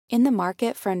In the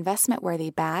market for investment-worthy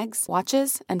bags,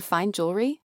 watches, and fine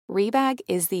jewelry, Rebag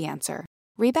is the answer.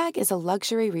 Rebag is a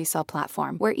luxury resale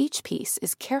platform where each piece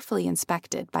is carefully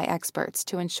inspected by experts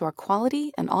to ensure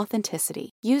quality and authenticity.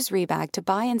 Use Rebag to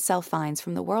buy and sell finds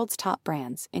from the world's top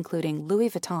brands, including Louis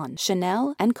Vuitton,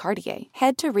 Chanel, and Cartier.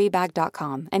 Head to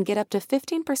Rebag.com and get up to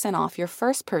 15% off your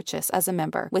first purchase as a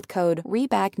member with code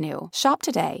REBAGNEW. Shop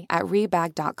today at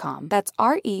Rebag.com. That's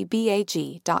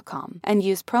REBAG.com. And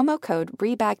use promo code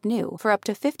REBAGNEW for up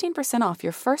to 15% off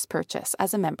your first purchase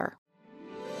as a member.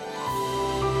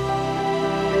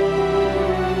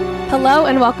 Hello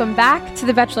and welcome back to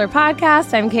the Bachelor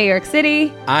Podcast. I'm Kay York City.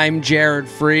 I'm Jared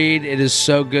Freed. It is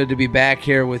so good to be back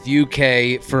here with you,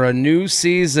 Kay, for a new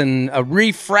season, a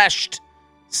refreshed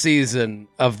season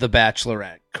of The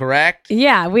Bachelorette, correct?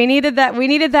 Yeah, we needed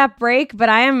that break, but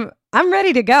I'm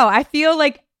ready to go. I feel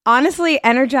like honestly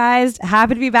energized,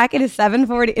 happy to be back. It is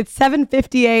 7:40. It's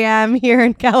 7:50 a.m. here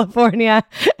in California,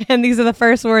 and these are the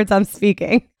first words I'm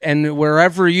speaking. And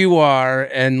wherever you are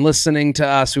and listening to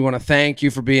us, we want to thank you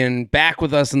for being back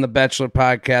with us in the Bachelor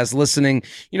Podcast, listening,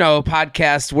 a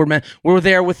podcast. We're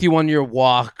there with you on your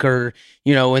walk or,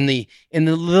 in the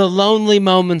lonely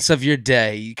moments of your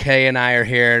day. Kay and I are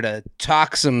here to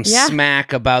talk some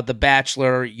smack about the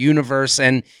Bachelor universe.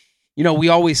 And, we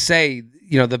always say,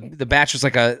 the Bachelor's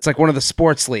it's like one of the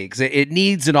sports leagues. It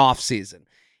needs an off season.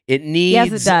 It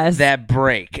needs that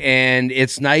break. And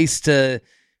it's nice to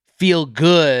feel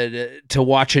good to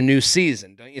watch a new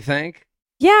season, don't you think?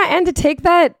 Yeah, and to take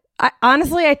that,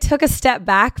 I took a step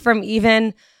back from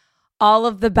even all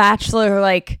of the Bachelor,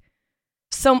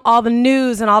 all the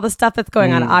news and all the stuff that's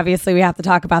going on. Obviously, we have to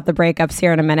talk about the breakups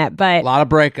here in a minute, but a lot of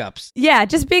breakups. Yeah,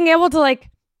 just being able to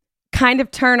kind of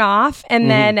turn off,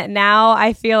 and then now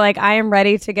I feel like I am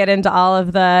ready to get into all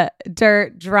of the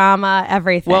dirt, drama,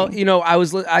 everything. Well,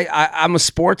 I'm a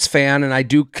sports fan, and I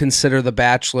do consider the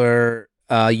Bachelor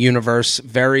universe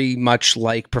very much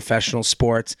like professional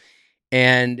sports.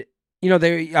 And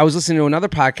I was listening to another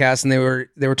podcast, and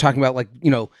they were talking about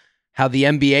how the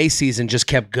NBA season just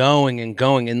kept going and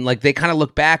going, and they kind of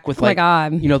look back with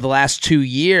the last 2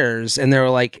 years, and they were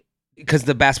like, because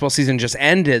the basketball season just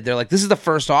ended, they're like, this is the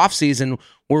first off season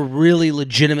we're really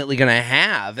legitimately going to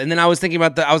have. And then I was thinking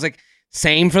about I was like,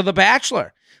 same for The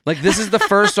Bachelor. This is the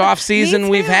first off season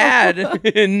we've had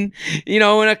in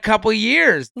a couple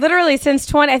years. Literally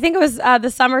since I think it was the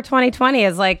summer 2020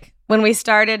 is when we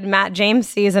started Matt James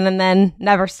season, and then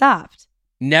never stopped.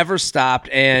 Never stopped.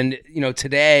 And,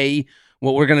 today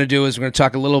what we're going to do is we're going to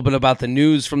talk a little bit about the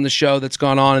news from the show that's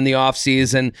gone on in the off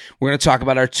season. We're going to talk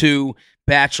about our two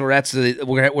Bachelorettes.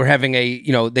 We're having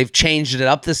they've changed it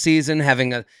up this season,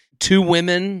 having two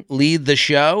women lead the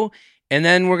show. And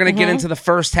then we're going to get into the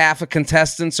first half of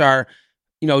contestants,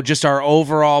 just our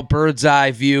overall bird's eye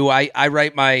view. I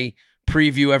write my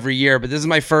preview every year, but this is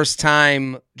my first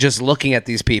time just looking at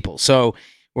these people. So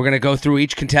we're going to go through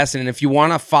each contestant. And if you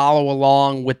want to follow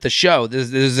along with the show,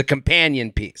 there's a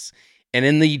companion piece. And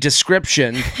in the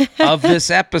description of this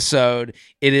episode,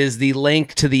 it is the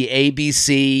link to the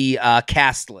ABC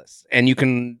cast list. And you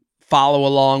can follow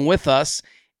along with us.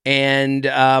 And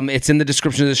it's in the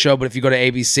description of the show. But if you go to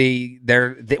ABC,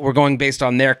 we're going based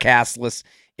on their cast list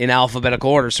in alphabetical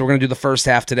order. So we're going to do the first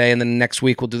half today. And then next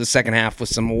week, we'll do the second half with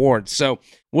some awards. So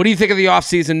what do you think of the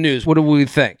off-season news? What do we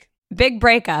think? Big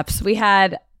breakups. We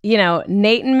had,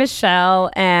 Nate and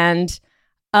Michelle and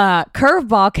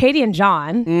curveball, Katie and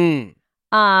John.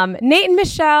 Nate and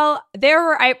Michelle, there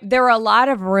were a lot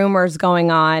of rumors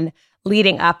going on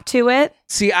leading up to it.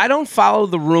 See, I don't follow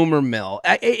the rumor mill.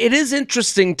 It is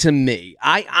interesting to me.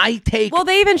 Well,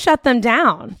 they even shut them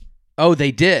down. Oh,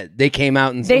 they did. They came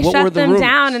out and they what shut were the them rumors?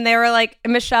 down, and they were like,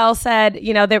 Michelle said,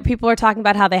 people were talking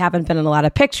about how they haven't been in a lot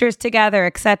of pictures together,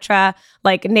 etc.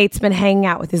 Nate's been hanging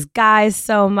out with his guys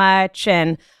so much,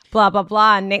 and blah, blah,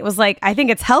 blah. And Nate was like, I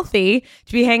think it's healthy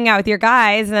to be hanging out with your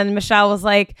guys. And then Michelle was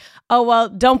like, oh, well,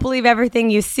 don't believe everything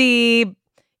you see,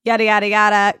 yada, yada,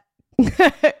 yada.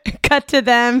 Cut to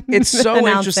them. It's so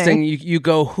interesting. You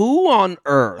go, who on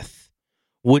earth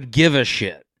would give a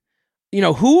shit?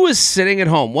 Who is sitting at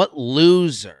home? What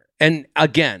loser? And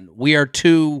again, we are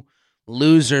two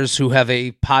losers who have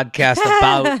a podcast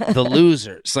about the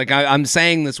losers. I'm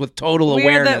saying this with total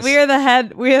awareness. We are the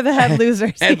head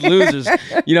losers. Head losers.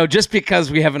 Just because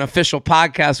we have an official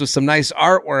podcast with some nice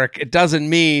artwork, it doesn't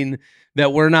mean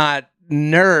that we're not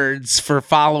nerds for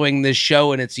following this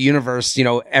show and its universe,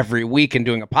 every week and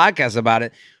doing a podcast about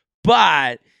it.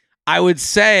 But I would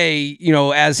say,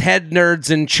 as head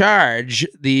nerds in charge,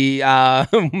 I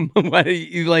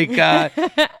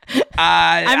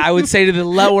would say to the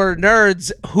lower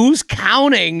nerds, who's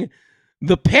counting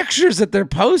the pictures that they're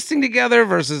posting together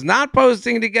versus not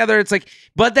posting together. It's like,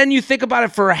 but then you think about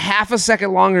it for a half a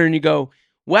second longer and you go,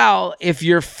 well, if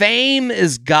your fame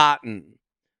is gotten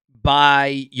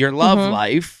by your love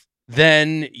life,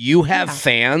 then you have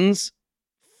fans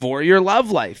for your love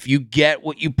life. You get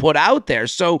what you put out there.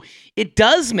 So it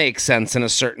does make sense in a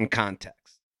certain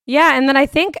context. Yeah. And then I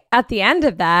think at the end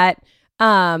of that,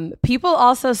 people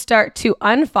also start to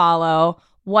unfollow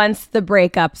once the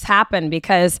breakups happen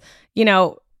because, you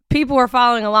know, people were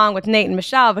following along with Nate and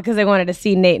Michelle because they wanted to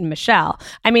see Nate and Michelle.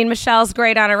 I mean, Michelle's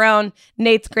great on her own.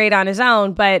 Nate's great on his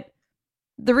own. But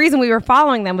the reason we were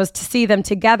following them was to see them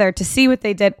together, to see what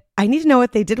they did. I need to know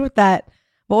what they did with that.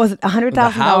 What was it?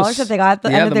 $100,000 that they got at the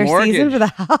end of their season for the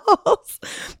house.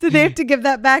 Did they have to give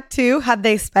that back too? Had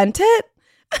they spent it?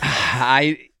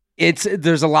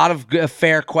 There's a lot of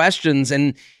fair questions,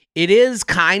 and it is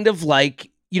kind of like,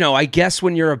 you know, I guess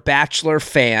when you're a Bachelor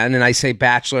fan, and I say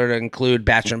Bachelor to include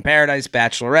Bachelor in Paradise,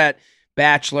 Bachelorette,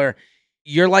 Bachelor,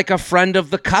 you're like a friend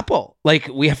of the couple. Like,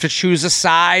 we have to choose a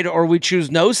side or we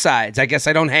choose no sides. I guess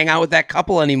I don't hang out with that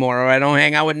couple anymore, or I don't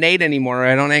hang out with Nate anymore, or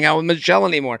I don't hang out with Michelle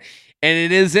anymore. And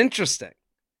it is interesting.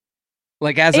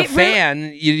 Like, as a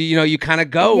fan, you know, you kind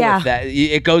of go with that.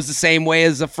 It goes the same way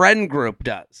as a friend group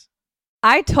does.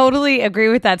 I totally agree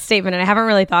with that statement, and I haven't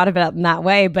really thought about it in that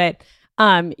way, but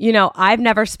you know, I've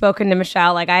never spoken to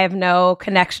Michelle. Like, I have no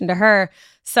connection to her.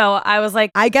 So I was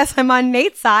like, I guess I'm on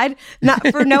Nate's side, not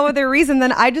for no other reason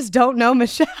than I just don't know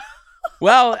Michelle.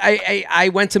 Well,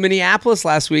 I went to Minneapolis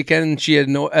last weekend, and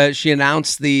she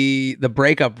announced the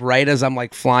breakup right as I'm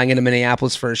like flying into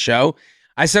Minneapolis for a show.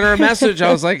 I sent her a message.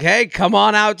 I was like, hey, come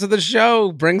on out to the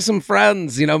show. Bring some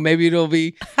friends. You know, maybe it'll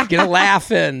be get a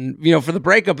laugh in, you know, for the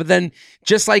breakup. But then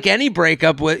just like any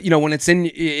breakup, you know, when it's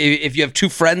if you have two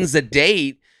friends that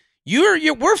date,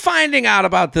 we're finding out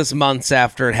about this months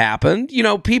after it happened. You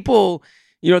know, people,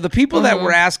 you know, the people that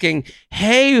were asking,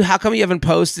 hey, how come you haven't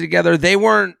posted together? They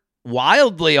weren't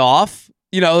wildly off.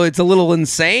 You know, it's a little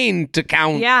insane to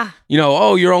count, you know,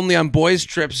 oh, you're only on boys'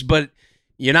 trips, but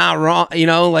you're not wrong. You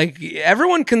know, like,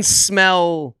 everyone can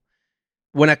smell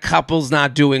when a couple's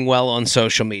not doing well on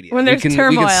social media. When there's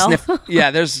turmoil.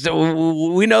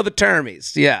 We know the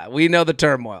termies. Yeah, we know the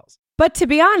turmoils. But to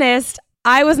be honest,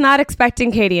 I was not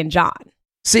expecting Katie and John.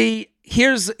 See,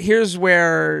 here's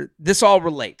where this all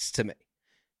relates to me.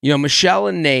 You know, Michelle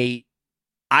and Nate,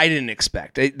 I didn't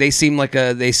expect. They seem like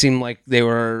they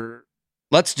were,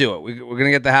 let's do it. We're going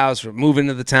to get the house. We're moving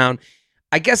to the town.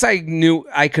 I guess I knew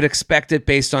I could expect it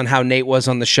based on how Nate was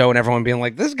on the show and everyone being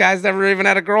like, this guy's never even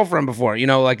had a girlfriend before. You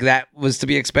know, like, that was to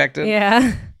be expected.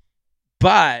 Yeah.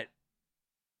 But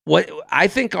what I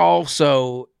think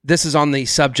also, this is on the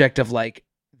subject of, like,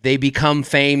 they become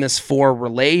famous for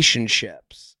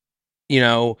relationships. You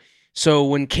know, so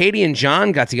when Katie and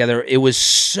John got together, it was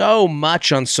so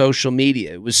much on social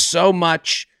media. It was so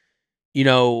much, you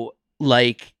know,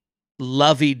 like,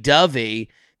 lovey-dovey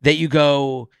that you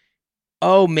go,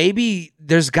 oh, maybe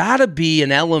there's got to be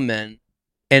an element,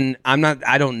 and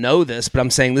I don't know this, but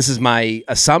I'm saying this is my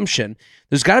assumption.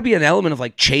 There's got to be an element of,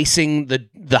 like, chasing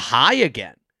the high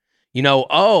again. You know,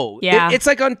 it's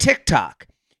like on TikTok.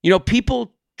 You know,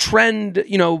 people trend,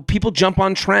 you know, people jump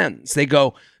on trends. They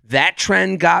go, that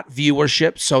trend got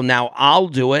viewership, so now I'll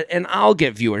do it and I'll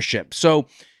get viewership. So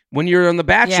when you're on The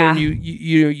Bachelor and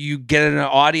you get an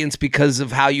audience because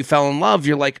of how you fell in love,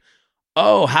 you're like,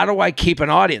 oh, how do I keep an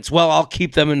audience? Well, I'll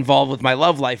keep them involved with my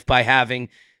love life by having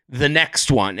the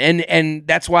next one. And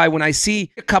that's why when I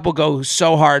see a couple go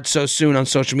so hard so soon on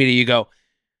social media, you go,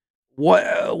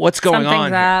 what's going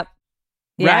on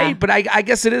here? Right? But I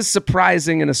guess it is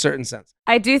surprising in a certain sense.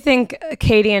 I do think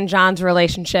Katie and John's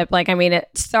relationship, like, I mean, it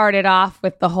started off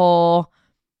with the whole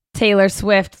Taylor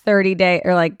Swift 30 day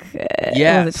or like,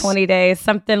 was it 20 days,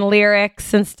 something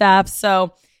lyrics and stuff.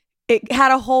 So it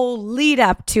had a whole lead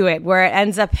up to it where it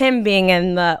ends up him being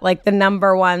in the, like, the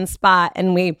number one spot.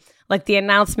 And we, like, the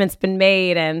announcement's been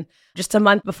made, and just a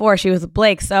month before she was with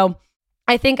Blake. So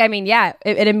I think, I mean,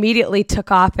 it immediately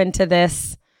took off into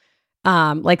this,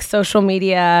 like, social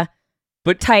media,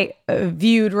 but tight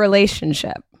viewed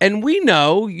relationship. And we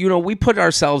know, you know, we put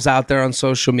ourselves out there on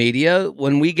social media.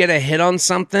 When we get a hit on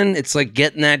something, it's like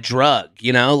getting that drug,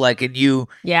 you know, like, and you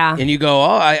go,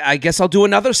 oh, I guess I'll do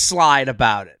another slide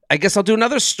about it. I guess I'll do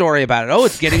another story about it. Oh,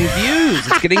 it's getting views.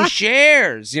 It's getting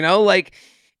shares, you know, like,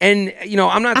 and, you know,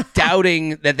 I'm not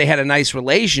doubting that they had a nice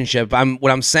relationship.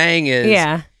 What I'm saying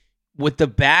is, with the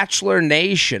Bachelor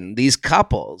Nation, these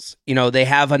couples, you know, they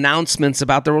have announcements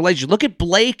about their relationship. Look at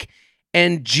Blake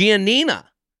and Giannina.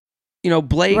 You know,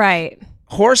 Blake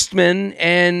Horstman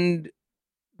and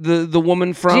The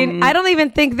woman from I don't even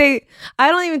think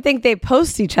they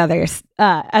post each other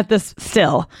at this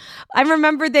still. I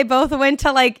remember they both went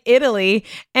to like Italy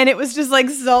and it was just like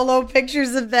solo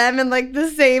pictures of them in like the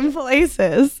same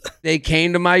places. They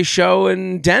came to my show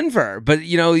in Denver, but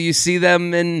you see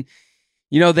them in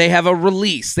they have a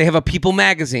release. They have a People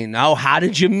magazine. Oh, how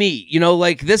did you meet?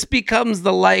 Like this becomes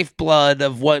the lifeblood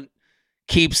of what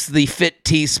keeps the Fit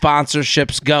Tea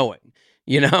sponsorships going.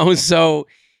 So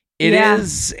it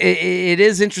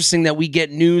is interesting that we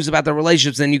get news about the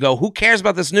relationships and you go, who cares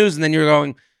about this news? And then you're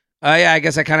going, oh yeah, I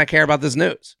guess I kind of care about this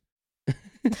news.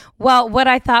 Well, what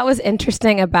I thought was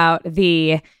interesting about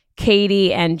the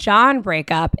Katie and John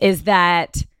breakup is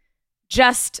that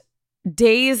just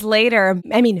days later,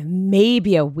 I mean,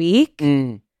 maybe a week,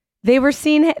 they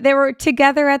were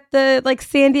together at the like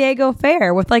San Diego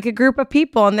Fair with like a group of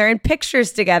people and they're in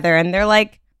pictures together and they're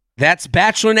like, that's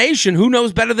Bachelor Nation. Who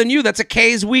knows better than you? That's a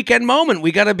K's weekend moment.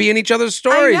 We got to be in each other's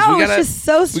stories. I know, it's just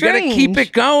so strange. We got to keep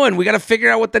it going. We got to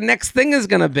figure out what the next thing is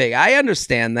going to be. I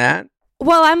understand that.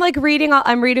 Well, I'm reading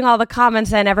all the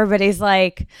comments and everybody's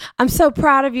like, I'm so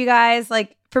proud of you guys,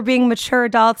 like for being mature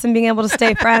adults and being able to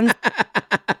stay friends.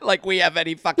 Like we have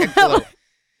any fucking clue.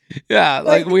 Yeah,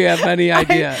 like we have any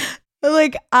idea.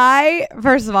 I,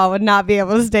 first of all, would not be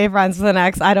able to stay friends with an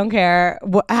ex. I don't care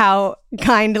how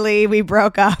kindly we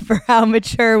broke up or how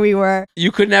mature we were.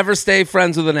 You could never stay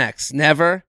friends with an ex.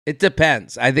 Never? It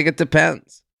depends. I think it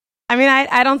depends. I mean,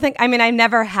 I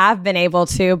never have been able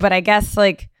to, but I guess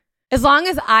like as long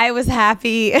as I was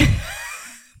happy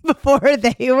before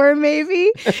they were,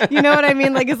 maybe, you know what I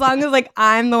mean? Like as long as like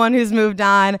I'm the one who's moved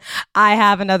on, I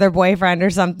have another boyfriend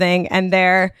or something and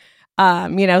they're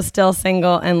still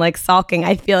single and like sulking,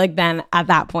 I feel like then at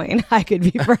that point I could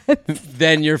be friends.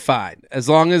 Then you're fine. As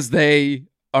long as they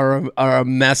are a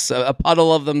mess, a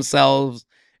puddle of themselves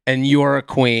and you're a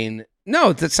queen.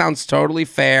 No, that sounds totally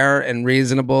fair and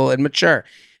reasonable and mature.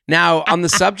 Now, on the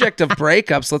subject of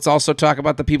breakups, let's also talk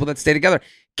about the people that stay together.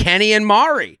 Kenny and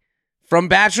Mari from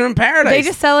Bachelor in Paradise. They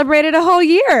just celebrated a whole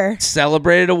year.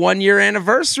 Celebrated a 1-year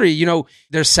anniversary.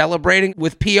 They're celebrating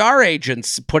with PR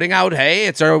agents, putting out, hey,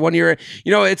 it's our 1 year.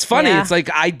 It's funny. Yeah. It's like,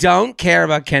 I don't care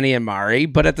about Kenny and Mari,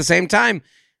 but at the same time,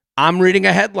 I'm reading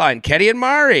a headline, Kenny and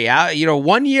Mari,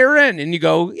 1 year in, and you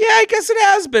go, yeah, I guess it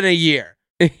has been a year.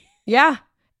 Yeah.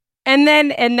 And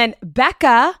then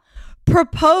Becca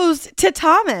proposed to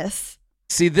Thomas.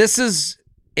 See,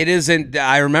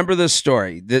 I remember this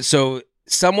story. So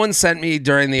someone sent me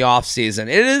during the off season.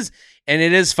 It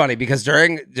is funny because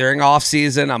during off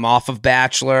season, I'm off of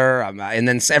Bachelor, and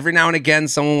then every now and again,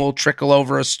 someone will trickle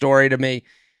over a story to me.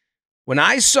 When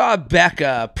I saw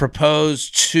Becca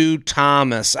propose to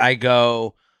Thomas, I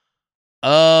go,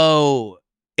 "Oh,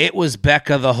 it was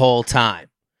Becca the whole time.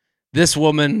 This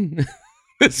woman."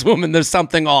 There's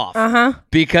something off.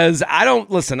 Because I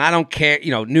don't care,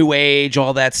 new age,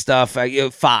 all that stuff.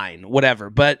 Fine, whatever.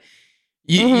 But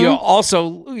you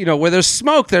also, where there's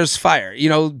smoke, there's fire.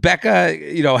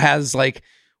 Becca, has like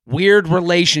weird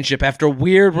relationship after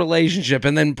weird relationship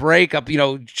and then breakup.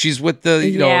 She's with the,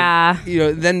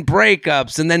 then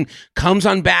breakups and then comes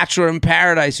on Bachelor in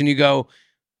Paradise and you go,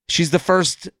 she's the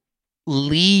first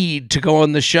lead to go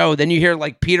on the show. Then you hear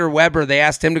like Peter Weber, they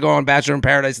asked him to go on Bachelor in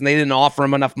Paradise and they didn't offer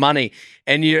him enough money,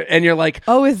 and you're like,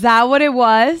 oh, is that what it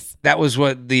was? That was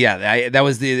what that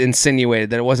was the insinuated,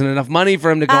 that it wasn't enough money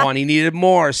for him to go on. He needed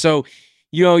more. So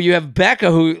you have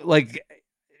Becca who like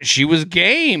she was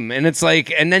game, and it's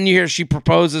like, and then you hear she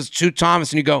proposes to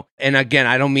Thomas and you go, and again,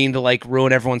 I don't mean to like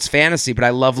ruin everyone's fantasy, but I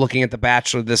love looking at The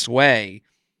Bachelor this way.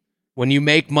 When you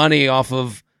make money off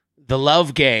of the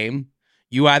love game,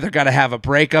 you either got to have a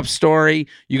breakup story,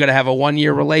 you got to have a 1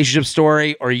 year relationship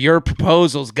story, or your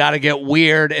proposal's got to get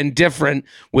weird and different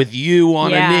with you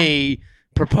on a knee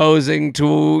proposing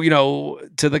to,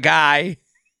 to the guy,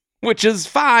 which is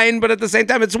fine, but at the same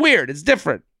time, it's weird. It's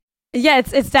different. Yeah,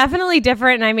 it's definitely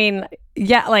different. And I mean,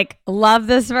 yeah, like love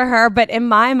this for her. But in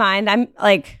my mind, I'm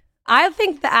like, I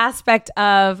think the aspect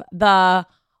of the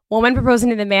woman proposing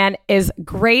to the man is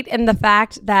great in the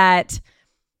fact that,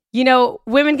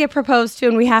 women get proposed to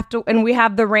and we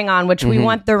have the ring on, which we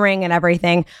want the ring and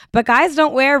everything, but guys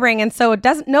don't wear a ring. And so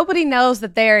nobody knows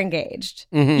that they're engaged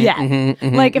yet.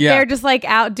 Like if they're just like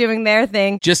out doing their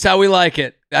thing. Just how we like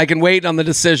it. I can wait on the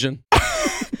decision.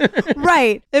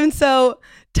 Right. And so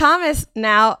Thomas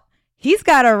now he's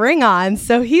got a ring on.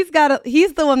 So he's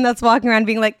the one that's walking around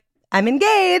being like, I'm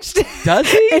engaged.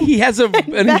 Does he? He has an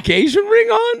engagement ring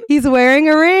on? He's wearing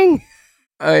a ring.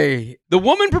 The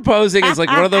woman proposing is like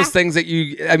one of those things that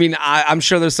I'm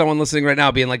sure there's someone listening right now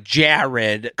being like,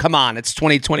 Jared, come on, it's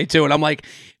 2022. And I'm like,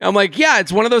 yeah,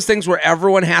 it's one of those things where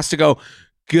everyone has to go,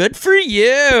 Good for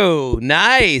you.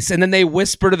 Nice. And then they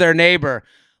whisper to their neighbor,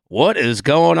 what is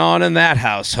going on in that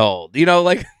household? You know,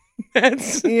 like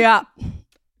that's Yeah.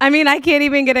 I mean, I can't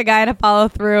even get a guy to follow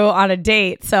through on a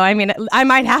date. So, I mean, I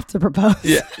might have to propose.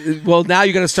 Yeah. Well, now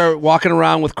you're going to start walking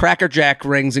around with Cracker Jack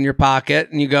rings in your pocket.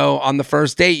 And you go on the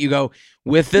first date, you go,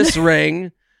 with this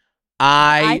ring,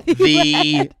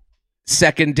 the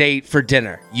second date for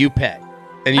dinner. You pay.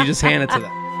 And you just hand it to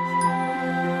them.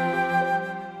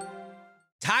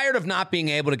 Tired of not being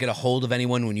able to get a hold of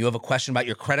anyone when you have a question about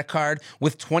your credit card?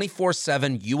 With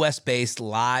 24/7 U.S.-based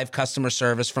live customer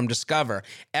service from Discover,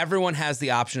 everyone has the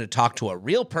option to talk to a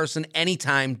real person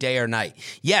anytime, day or night.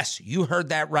 Yes, you heard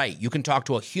that right. You can talk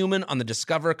to a human on the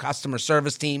Discover customer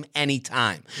service team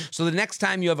anytime. So the next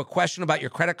time you have a question about your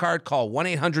credit card, call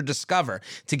 1-800-DISCOVER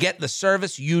to get the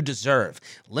service you deserve.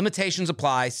 Limitations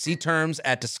apply. See terms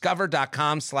at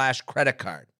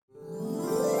discover.com/creditcard.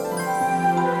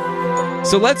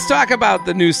 So let's talk about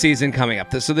the new season coming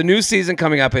up. So the new season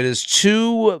coming up, it is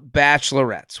 2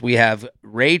 bachelorettes. We have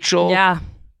Rachel. Yeah.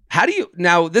 How do you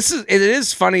now? It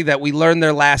is funny that we learn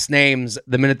their last names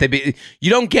the minute you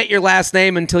don't get your last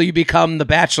name until you become the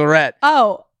bachelorette.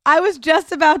 Oh, I was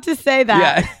just about to say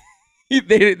that.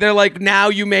 Yeah. They're like, now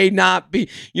you may not be,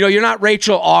 you're not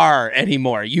Rachel R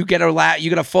anymore. You get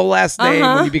a full last name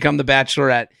when you become the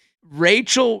bachelorette.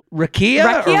 Rachel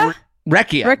Rekia?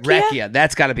 Rekia.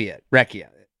 That's got to be it. Rekia.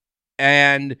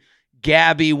 And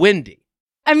Gabby Windy.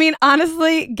 I mean,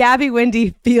 honestly, Gabby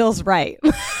Windy feels right.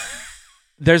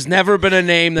 There's never been a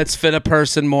name that's fit a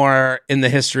person more in the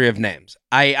history of names.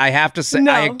 I have to say,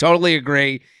 No. I totally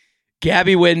agree.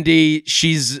 Gabby Windy,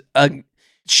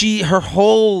 her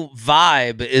whole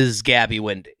vibe is Gabby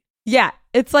Windy. Yeah.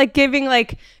 It's like giving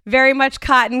like very much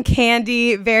cotton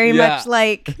candy, very much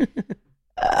like...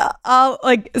 all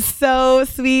like so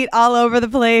sweet all over the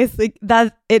place. Like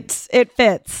that, it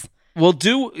fits.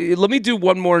 Let me do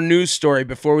one more news story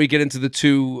before we get into the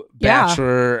 2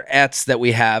 bachelorettes that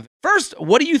we have. First,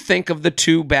 what do you think of the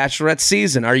 2 bachelorette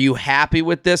season? Are you happy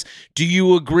with this? Do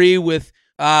you agree with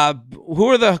who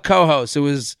are the co-hosts? It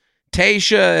was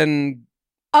Tayshia and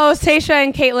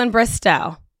Caitlin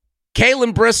Bristow.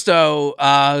 Caitlin Bristow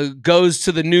goes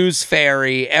to the news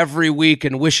fairy every week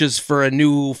and wishes for a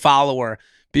new follower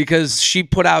because she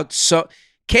put out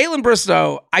Caitlin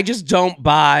Bristow, I just don't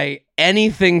buy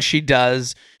anything she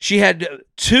does. She had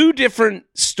 2 different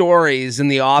stories in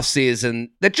the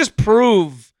offseason that just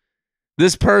prove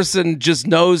this person just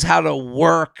knows how to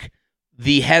work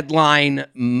the headline,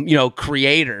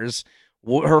 creators.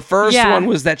 Her first one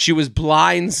was that she was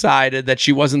blindsided that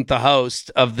she wasn't the host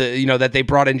of that they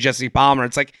brought in Jesse Palmer.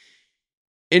 It's like,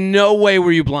 in no way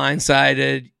were you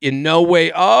blindsided. In no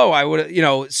way. Oh, I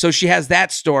would, so she has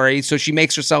that story. So she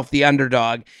makes herself the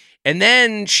underdog. And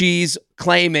then she's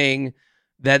claiming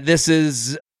that this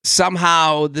is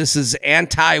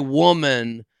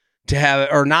anti-woman to have,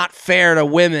 or not fair to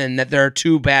women that there are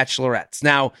 2 bachelorettes.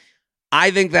 Now,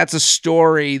 I think that's a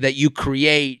story that you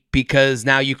create because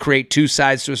now you create 2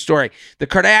 sides to a story. The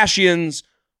Kardashians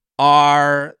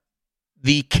are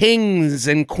the kings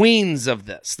and queens of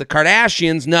this. The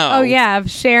Kardashians know. Oh yeah, of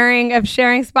sharing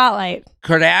spotlight.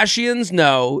 Kardashians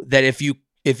know that if you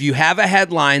have a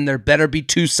headline, there better be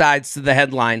 2 sides to the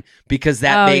headline because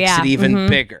that makes it even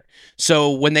bigger. So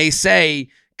when they say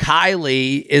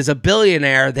Kylie is a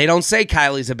billionaire, they don't say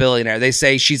Kylie's a billionaire. They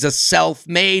say she's a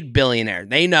self-made billionaire.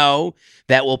 They know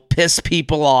that will piss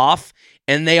people off.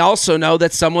 And they also know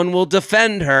that someone will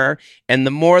defend her. And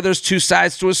the more there's 2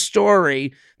 sides to a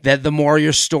story, that the more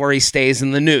your story stays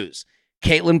in the news.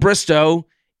 Caitlin Bristow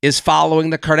is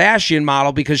following the Kardashian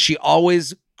model because she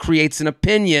always creates an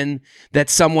opinion that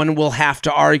someone will have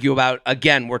to argue about.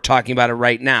 Again, we're talking about it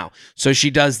right now. So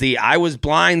she does I was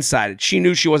blindsided. She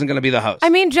knew she wasn't going to be the host. I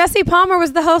mean, Jesse Palmer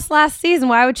was the host last season.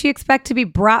 Why would she expect to be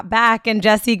brought back and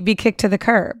Jesse be kicked to the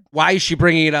curb? Why is she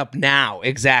bringing it up now?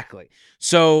 Exactly.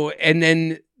 So, and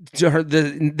then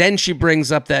then she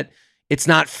brings up that it's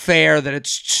not fair that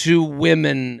it's 2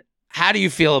 women. How do you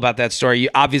feel about that story?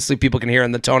 Obviously, people can hear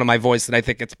in the tone of my voice that I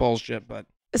think it's bullshit. But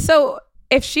so,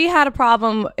 if she has a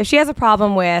problem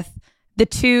with the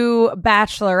 2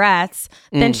 bachelorettes,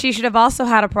 then she should have also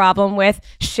had a problem with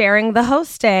sharing the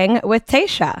hosting with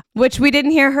Tayshia, which we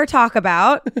didn't hear her talk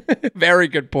about. Very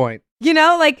good point.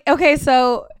 Okay,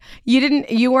 so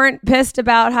you weren't pissed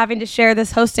about having to share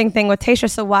this hosting thing with Tayshia.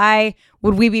 So why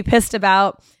would we be pissed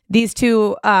about these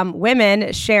 2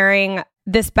 women sharing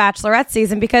this bachelorette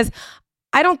season? Because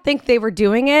I don't think they were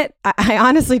doing it. I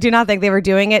honestly do not think they were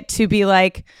doing it to be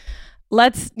like,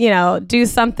 let's, do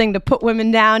something to put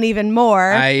women down even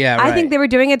more. I think they were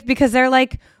doing it because they're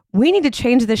like, we need to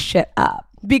change this shit up.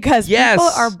 because people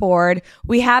are bored.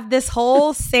 We have this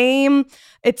whole same,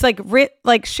 it's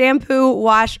like shampoo,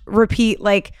 wash, repeat.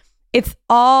 Like it's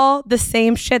all the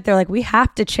same shit. They're like, we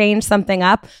have to change something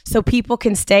up so people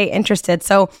can stay interested.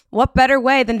 So what better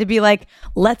way than to be like,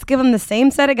 let's give them the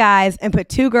same set of guys and put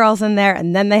 2 girls in there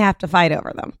and then they have to fight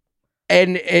over them.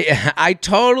 And I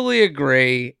totally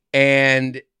agree.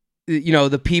 And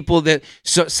the people that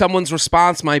someone's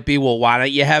response might be, well, why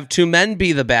don't you have 2 men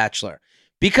be the Bachelor?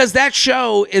 Because that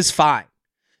show is fine.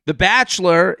 The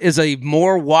Bachelor is a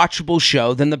more watchable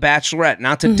show than The Bachelorette.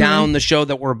 Not to down the show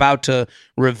that we're about to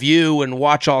review and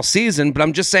watch all season, but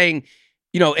I'm just saying,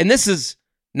 and this is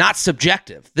not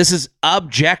subjective. This is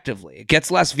objectively. It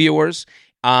gets less viewers,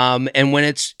 and when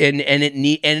it's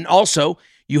and also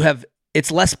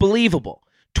it's less believable.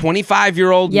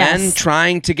 25-year-old men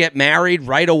trying to get married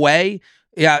right away.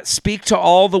 Yeah, speak to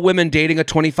all the women dating a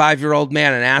 25-year-old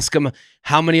man and ask them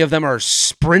how many of them are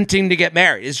sprinting to get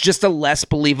married. It's just a less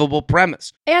believable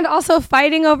premise. And also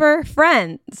fighting over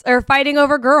friends or fighting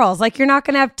over girls. Like, you're not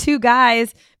going to have 2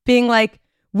 guys being like,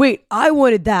 wait, I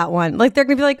wanted that one. Like, they're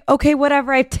going to be like, okay,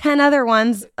 whatever. I have 10 other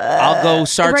ones. I'll go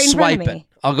start swiping.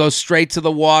 I'll go straight to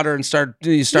the water and start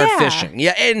fishing.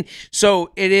 Yeah, and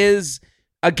so it is,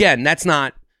 again, that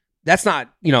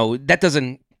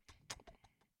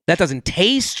doesn't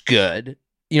taste good,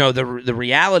 the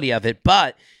reality of it,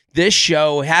 but this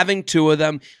show having 2 of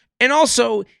them, and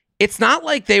also it's not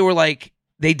like they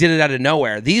did it out of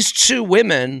nowhere. These 2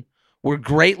 women were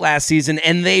great last season,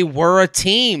 and they were a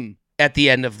team at the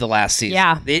end of the last season.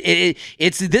 Yeah,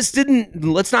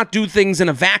 let's not do things in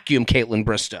a vacuum. Caitlin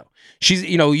Bristow, she's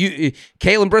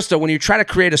Caitlin Bristow. When you try to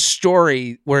create a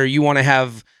story where you want to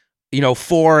have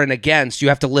for and against, you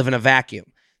have to live in a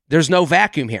vacuum. There's no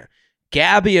vacuum here.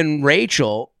 Gabby and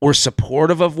Rachel were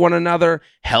supportive of one another,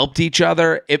 helped each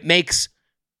other. It makes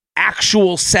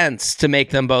actual sense to make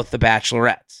them both the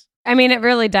Bachelorettes. I mean, it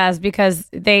really does, because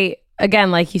they,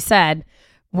 again, like you said,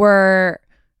 were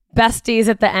besties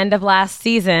at the end of last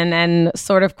season and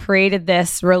sort of created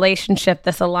this relationship,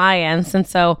 this alliance. And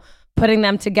so putting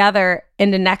them together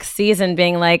into next season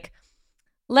being like,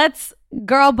 let's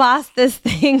girl boss this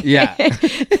thing. Yeah.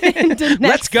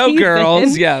 Let's go, season.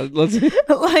 Girls. Yeah. Let's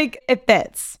like, it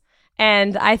fits.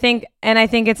 And I think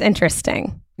it's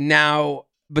interesting. Now,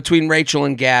 between Rachel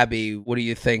and Gabby, what do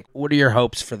you think? What are your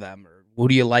hopes for them? Or who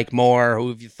do you like more? Who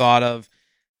have you thought of?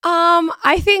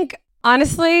 I think,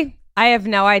 honestly, I have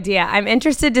no idea. I'm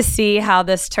interested to see how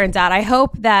this turns out. I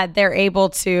hope that they're able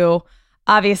to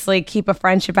obviously keep a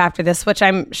friendship after this, which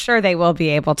I'm sure they will be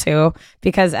able to,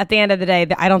 because at the end of the day,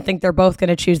 I don't think they're both going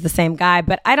to choose the same guy.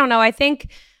 But I don't know. I think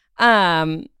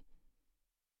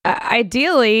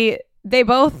ideally they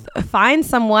both find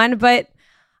someone, but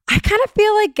I kind of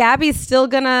feel like Gabby's still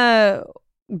going to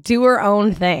do her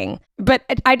own thing. But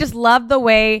I just love the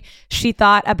way she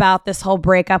thought about this whole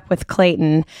breakup with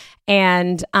Clayton,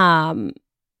 and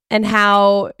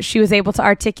how she was able to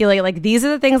articulate, like, these are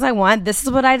the things I want. This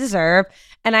is what I deserve.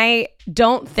 And I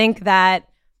don't think that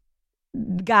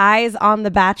guys on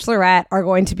The Bachelorette are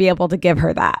going to be able to give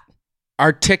her that.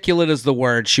 Articulate is the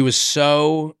word. She was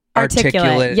so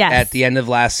articulate yes. At the end of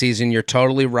last season. You're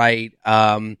totally right.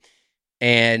 And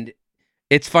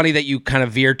it's funny that you kind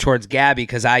of veered towards Gabby,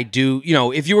 because I do,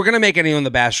 if you were going to make anyone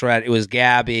The Bachelorette, it was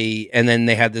Gabby. And then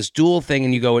they had this dual thing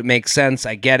and you go, it makes sense.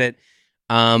 I get it.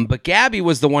 But Gabby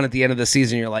was the one at the end of the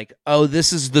season. You're like, oh,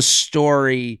 this is the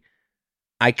story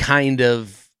I kind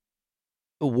of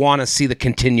want to see the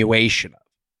continuation of.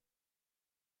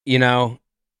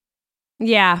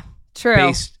 Yeah,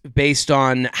 true. Based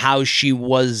on how she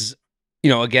was,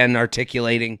 again,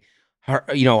 articulating her,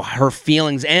 her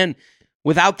feelings, and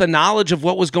without the knowledge of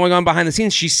what was going on behind the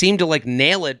scenes, she seemed to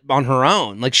nail it on her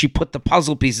own. Like, she put the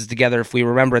puzzle pieces together, if we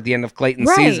remember, at the end of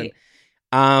Clayton's season.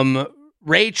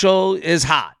 Rachel is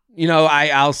hot.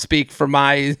 I'll speak for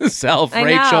myself.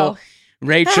 Rachel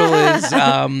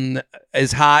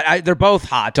is hot. They're both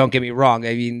hot. Don't get me wrong.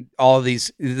 I mean, all of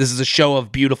these. This is a show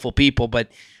of beautiful people,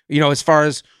 but as far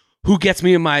as who gets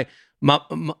me in my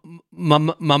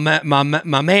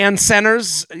man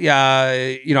centers,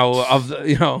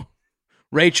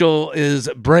 Rachel is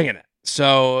bringing it.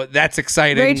 So that's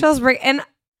exciting. Rachel's and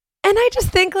I just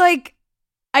think, like,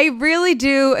 I really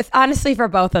do, honestly, for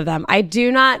both of them, I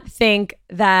do not think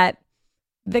that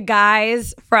the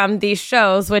guys from these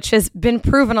shows, which has been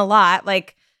proven a lot,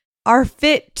 like, are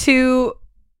fit to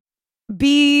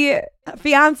be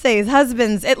fiancés,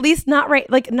 husbands, at least not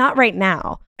right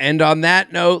now. And on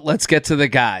that note, let's get to the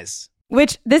guys.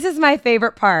 Which, this is my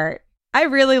favorite part. I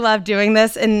really love doing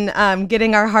this and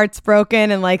getting our hearts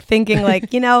broken and, like, thinking,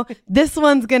 like, this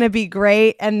one's going to be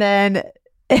great. And then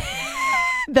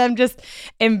them just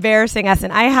embarrassing us.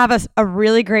 And I have a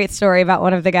really great story about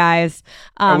one of the guys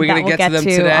Are we that gonna we'll get to them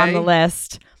today? on the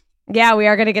list. Yeah, we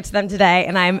are going to get to them today,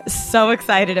 and I'm so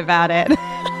excited about it.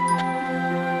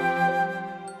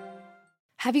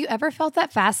 Have you ever felt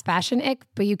that fast fashion ick,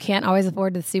 but you can't always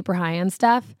afford the super high-end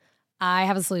stuff? I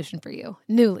have a solution for you.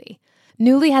 Nuuly.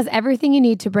 Nuuly has everything you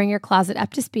need to bring your closet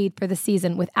up to speed for the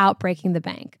season without breaking the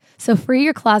bank. So free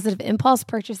your closet of impulse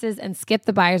purchases and skip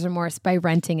the buyer's remorse by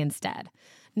renting instead.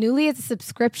 Nuuly is a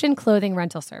subscription clothing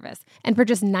rental service, and for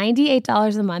just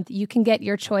 $98 a month, you can get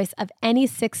your choice of any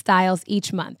 6 styles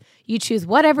each month. You choose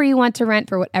whatever you want to rent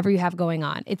for whatever you have going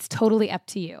on. It's totally up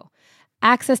to you.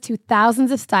 Access to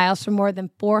thousands of styles from more than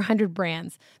 400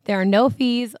 brands. There are no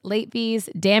fees, late fees,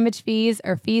 damage fees,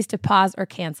 or fees to pause or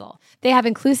cancel. They have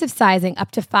inclusive sizing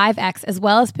up to 5X as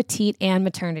well as petite and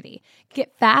maternity.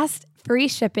 Get fast, free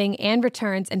shipping and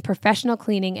returns and professional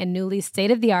cleaning in Nuuly's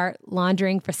state-of-the-art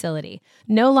laundering facility.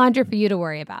 No laundry for you to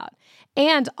worry about.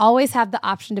 And always have the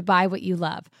option to buy what you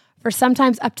love for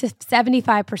sometimes up to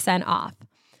 75% off.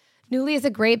 Nuuly is a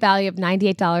great value of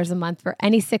 $98 a month for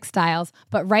any 6 styles,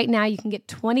 but right now you can get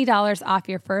 $20 off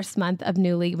your first month of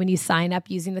Nuuly when you sign up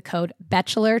using the code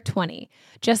BACHELOR20.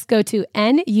 Just go to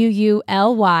NUULY.com,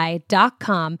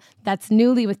 that's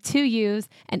Nuuly with 2 U's,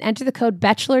 and enter the code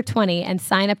BACHELOR20 and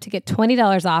sign up to get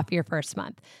 $20 off your first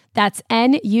month. That's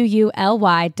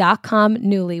NUULY.com,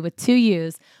 Nuuly with 2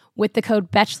 U's, with the code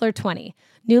BACHELOR20.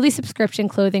 Nuuly subscription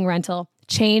clothing rental.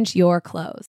 Change your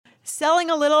clothes. Selling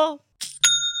a little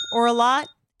or a lot?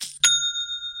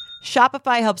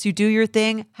 Shopify helps you do your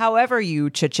thing however you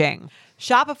cha-ching.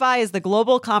 Shopify is the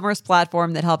global commerce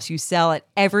platform that helps you sell at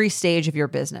every stage of your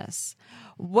business.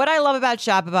 What I love about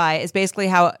Shopify is basically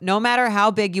how no matter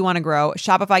how big you want to grow,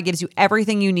 Shopify gives you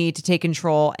everything you need to take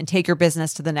control and take your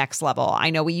business to the next level. I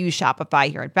know we use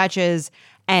Shopify here at Betches,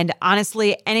 and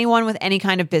honestly, anyone with any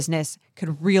kind of business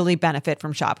could really benefit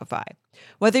from Shopify.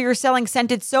 Whether you're selling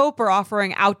scented soap or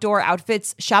offering outdoor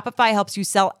outfits, Shopify helps you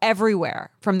sell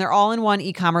everywhere, from their all-in-one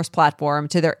e-commerce platform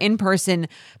to their in-person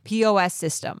POS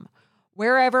system.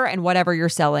 Wherever and whatever you're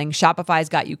selling, Shopify's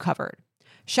got you covered.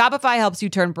 Shopify helps you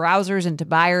turn browsers into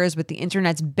buyers with the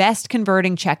internet's best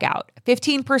converting checkout,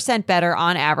 15% better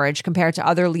on average compared to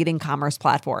other leading commerce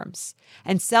platforms.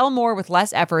 And sell more with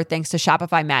less effort thanks to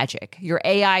Shopify Magic, your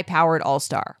AI-powered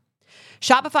all-star.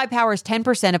 Shopify powers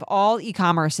 10% of all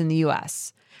e-commerce in the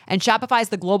U.S., and Shopify is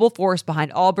the global force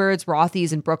behind Allbirds,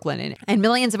 Rothy's, and Brooklinen, and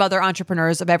millions of other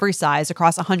entrepreneurs of every size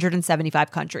across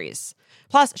 175 countries.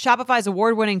 Plus, Shopify's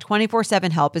award-winning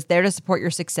 24/7 help is there to support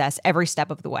your success every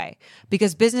step of the way,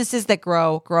 because businesses that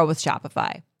grow, grow with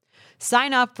Shopify.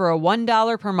 Sign up for a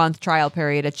 $1 per month trial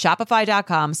period at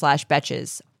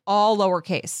shopify.com/betches, all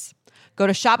lowercase. Go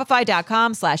to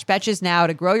shopify.com/betches now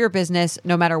to grow your business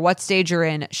no matter what stage you're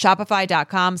in.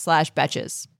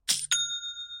 Shopify.com/betches.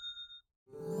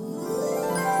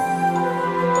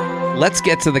 Let's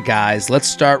get to the guys. Let's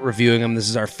start reviewing them. This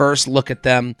is our first look at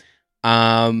them.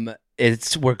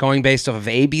 We're going based off of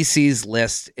ABC's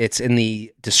list. It's in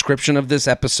the description of this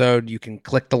episode. You can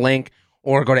click the link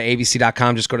or go to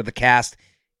abc.com. Just go to the cast,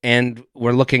 and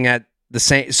we're looking at the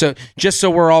same. So just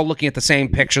so we're all looking at the same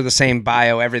picture, the same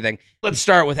bio, everything. Let's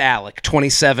start with Alec,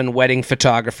 27, wedding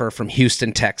photographer from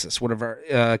Houston, Texas.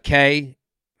 Whatever. Kay,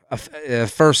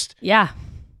 first. Yeah.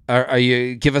 Are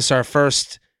you give us our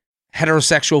first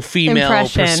heterosexual female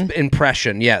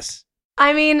impression? Yes.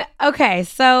 I mean, okay,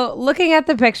 so looking at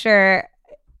the picture,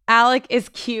 Alec is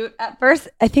cute. At first,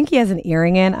 I think he has an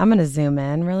earring in. I'm going to zoom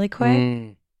in really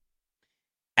quick.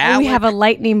 We have a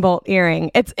lightning bolt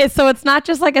earring. It's so it's not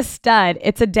just like a stud;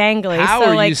 it's a dangly. How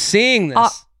so are you seeing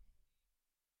this?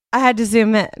 I had to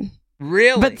zoom in.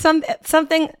 Really? But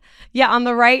something, yeah, on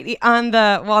the right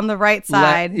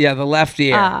side. The left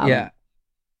ear. Yeah.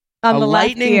 On the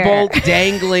lightning bolt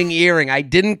dangling earring. I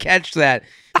didn't catch that.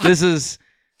 This is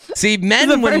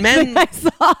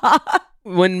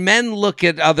when men look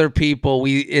at other people,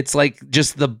 it's like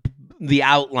just the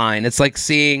outline. It's like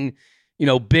seeing,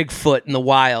 Bigfoot in the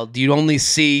wild. You only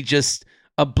see just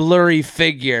a blurry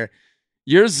figure.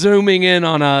 You're zooming in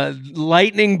on a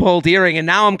lightning bolt earring, and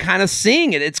now I'm kind of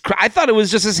seeing it. I thought it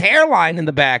was just his hairline in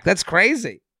the back. That's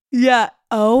crazy. Yeah.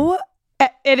 Oh,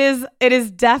 it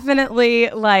is definitely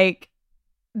like,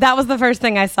 that was the first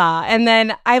thing I saw. And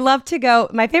then I love to go,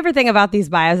 my favorite thing about these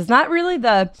bios is not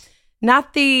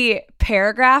the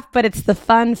paragraph, but it's the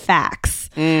fun facts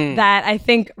that I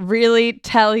think really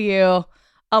tell you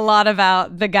a lot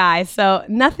about the guy. So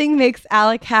nothing makes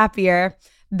Alec happier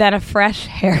than a fresh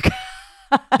haircut.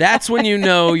 That's when you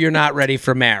know you're not ready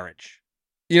for marriage.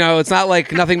 You know, it's not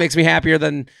like nothing makes me happier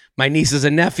than my nieces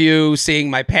and nephew, seeing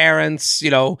my parents,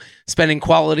 spending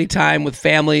quality time with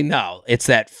family. No, it's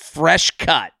that fresh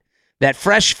cut, that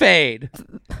fresh fade.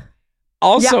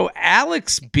 Also,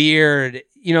 Alex beard,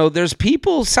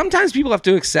 sometimes people have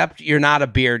to accept you're not a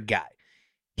beard guy.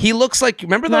 He looks like,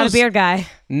 remember those? Not a beard guy.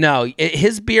 No,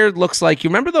 his beard looks like, you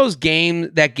remember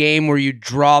that game where you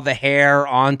draw the hair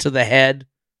onto the head?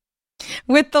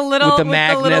 With the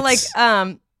magnets.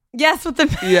 Yes, with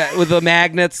the yeah, with the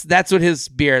magnets. That's what his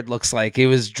beard looks like. It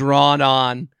was drawn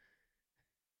on.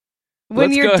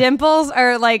 When your dimples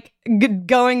are like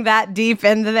going that deep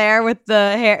into there with the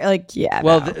hair, like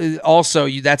Well, also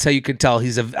that's how you can tell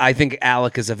I think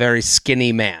Alec is a very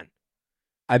skinny man.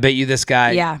 I bet you this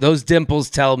guy. Yeah. Those dimples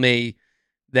tell me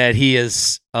that he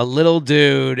is a little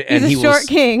dude, and he's a short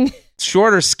king,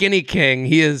 short or skinny king.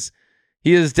 He is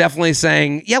definitely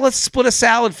saying, "Yeah, let's split a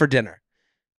salad for dinner."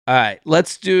 All right,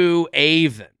 let's do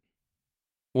Avon.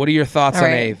 What are your thoughts on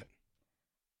Avon?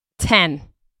 10.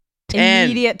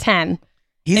 Immediate 10.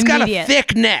 He's got a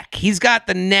thick neck. He's got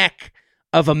the neck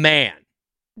of a man.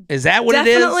 Is that what it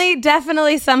is?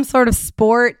 Definitely some sort of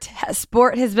sport.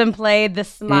 Sport has been played. The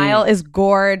smile is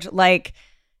gorge. Like,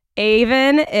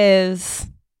 Avon is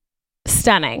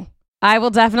stunning. I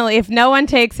will definitely, if no one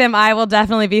takes him, I will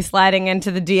definitely be sliding into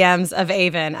the DMs of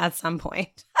Avon at some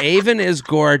point. Avon is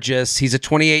gorgeous. He's a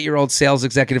 28-year-old sales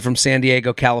executive from San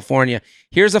Diego, California.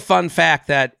 Here's a fun fact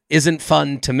that isn't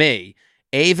fun to me.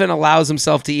 Avon allows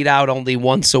himself to eat out only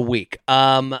once a week.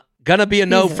 Gonna be a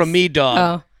no from me, dog.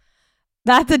 Oh,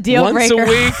 that's a deal breaker. Once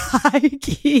a week. High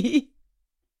key.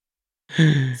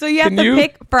 So you have to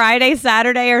pick Friday,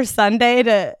 Saturday, or Sunday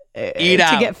to eat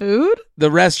out to get food?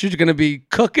 The rest you're going to be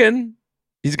cooking.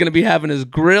 He's going to be having his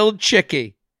grilled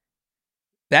chickie.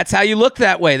 That's how you look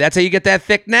that way. That's how you get that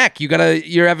thick neck.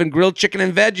 You're having grilled chicken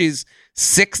and veggies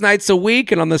 6 nights a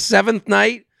week, and on the 7th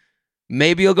night,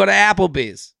 maybe you'll go to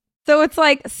Applebee's. So it's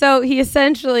like, he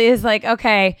essentially is like,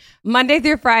 okay, Monday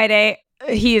through Friday,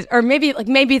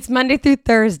 maybe it's Monday through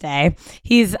Thursday.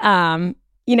 He's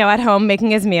at home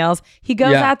making his meals. He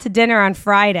goes out to dinner on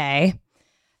Friday.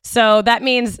 So that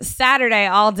means Saturday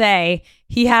all day,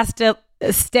 he has to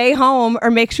stay home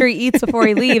or make sure he eats before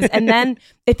he leaves. And then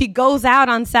if he goes out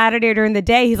on Saturday or during the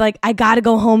day, he's like, I got to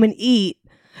go home and eat.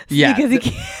 Yeah. Because he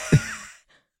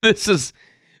can't.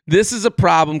 This is a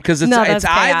problem because it's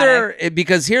either,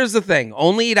 because here's the thing,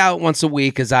 only eat out once a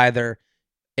week is either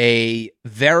a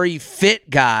very fit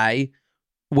guy,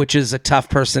 which is a tough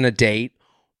person to date,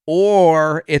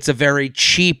 or it's a very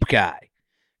cheap guy.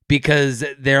 Because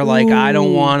they're like, I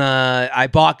don't want to, I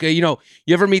bought, you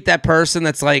ever meet that person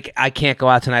that's like, I can't go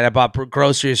out tonight. I bought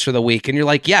groceries for the week. And you're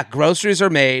like, yeah, groceries are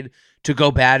made to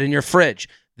go bad in your fridge.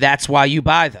 That's why you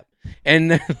buy them.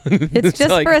 And it's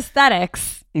just like, for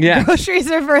aesthetics. Yeah.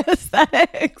 Groceries are for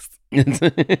aesthetics. All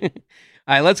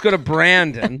right, let's go to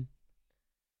Brandon.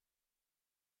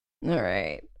 All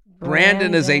right.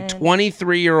 Brandon is a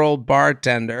 23-year-old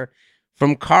bartender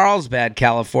from Carlsbad,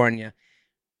 California.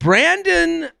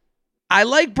 Brandon, I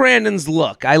like Brandon's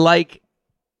look.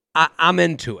 I'm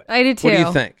into it. I do too. What do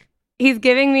you think? He's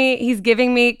giving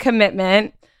me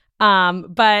commitment.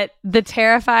 But the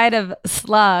terrified of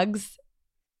slugs.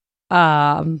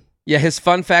 Yeah, his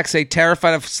fun facts say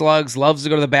terrified of slugs, loves to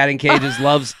go to the batting cages,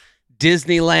 loves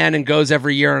Disneyland, and goes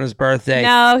every year on his birthday.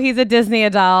 No, he's a Disney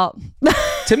adult.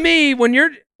 To me, when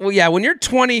you're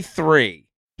 23,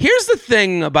 here's the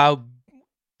thing about,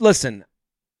 listen,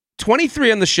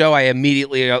 23 on the show, I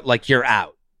immediately you're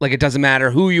out. Like, it doesn't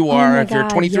matter who you are. If you're a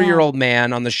 23-year-old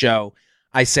man on the show,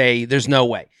 I say there's no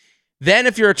way. Then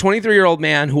if you're a 23-year-old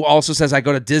man who also says I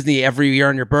go to Disney every year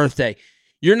on your birthday,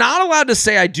 you're not allowed to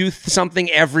say I do something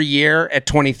every year at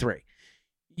 23.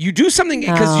 You do something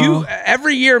because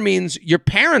every year means your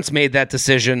parents made that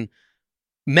decision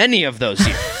many of those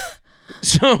years.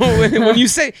 So when you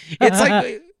say, it's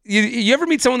like, you ever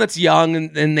meet someone that's young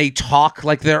and they talk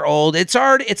like they're old?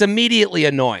 It's immediately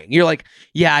annoying. You're like,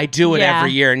 yeah, I do it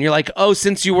every year. And you're like, oh,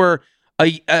 since you were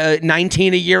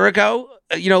 19 a year ago,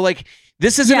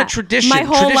 this isn't a tradition. My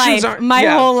whole life. My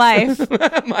whole life.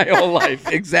 My whole life.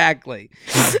 Exactly.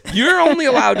 You're only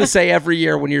allowed to say every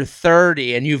year when you're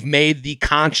 30 and you've made the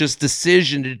conscious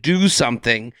decision to do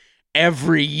something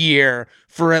every year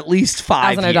for at least 5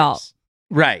 years. As an adult.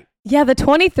 Right. Yeah, the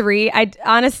 23, I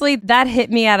honestly, that hit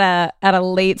me at a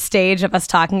late stage of us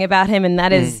talking about him, and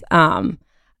that is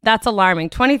that's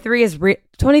alarming. 23 is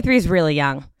really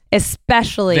young,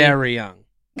 especially very young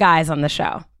guys on the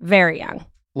show. Very young.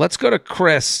 Let's go to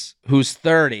Chris, who's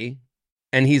 30,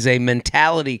 and he's a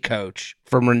mentality coach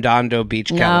from Redondo Beach,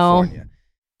 California.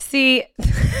 See,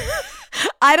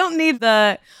 I don't need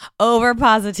the over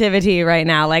positivity right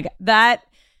now. Like that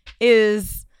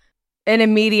is an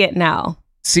immediate no.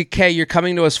 See, Kay, you're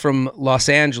coming to us from Los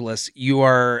Angeles. You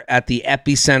are at the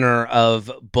epicenter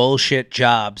of bullshit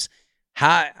jobs.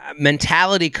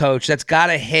 Mentality coach, that's got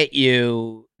to hit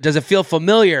you. Does it feel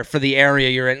familiar for the area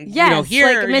you're in? Yes, here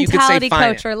like a mentality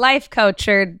coach or life coach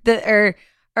or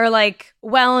like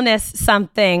wellness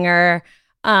something or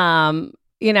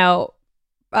motivational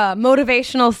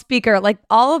speaker. Like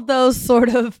all of those sort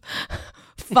of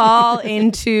fall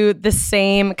into the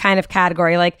same kind of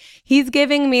category. Like he's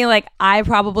giving me like I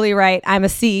probably write I'm a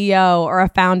CEO or a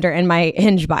founder in my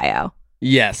Hinge bio.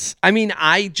 Yes. I mean,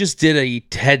 I just did a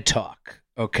TED Talk,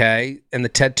 okay? And the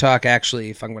TED Talk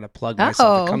actually, if I'm going to plug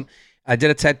myself, I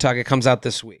did a TED Talk. It comes out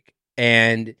this week.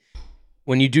 And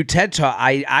when you do TED Talk,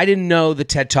 I didn't know the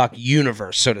TED Talk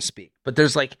universe, so to speak. But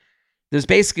there's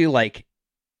basically like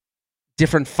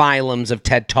different phylums of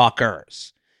TED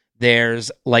Talkers.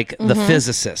 There's like the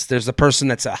physicist. There's the person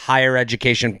that's a higher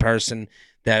education person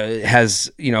that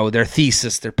has, their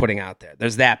thesis they're putting out there.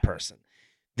 There's that person.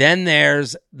 Then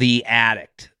there's the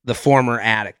addict, the former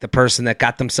addict, the person that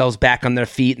got themselves back on their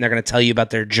feet and they're going to tell you about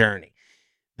their journey.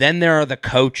 Then there are the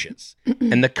coaches.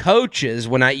 And the coaches,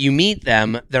 when you meet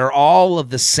them, they're all of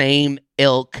the same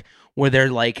ilk where they're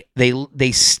like,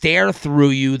 they stare through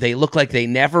you. They look like they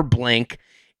never blink.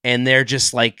 And they're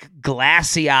just like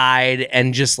glassy-eyed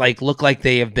and just like look like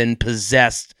they have been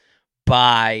possessed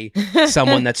by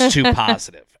someone that's too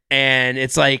positive. And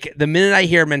it's like the minute I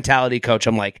hear mentality coach,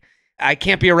 I'm like, I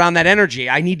can't be around that energy.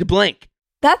 I need to blink.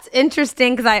 That's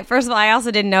interesting because first of all, I also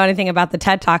didn't know anything about the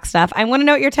TED Talk stuff. I want to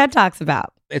know what your TED Talk's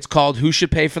about. It's called Who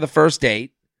Should Pay for the First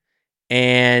Date?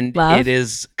 And It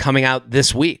is coming out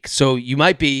this week. So you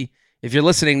might be, if you're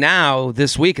listening now,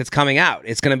 this week it's coming out.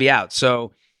 It's going to be out.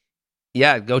 So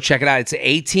yeah, go check it out. It's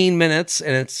 18 minutes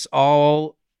and it's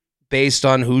all based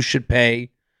on who should pay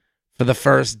for the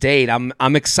first date.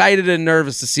 I'm excited and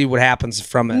nervous to see what happens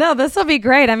from it. No, this will be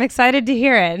great. I'm excited to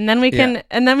hear it. And then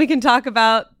we can talk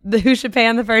about the who should pay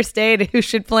on the first date, who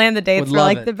should plan the dates for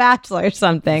like The Bachelor or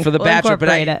something. For The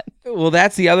Bachelor, well,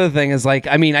 that's the other thing is like,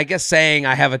 I mean, I guess saying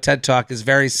I have a TED Talk is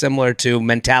very similar to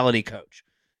mentality coach.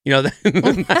 Well, you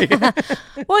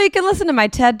can listen to my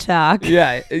TED Talk.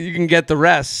 Yeah, you can get the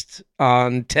rest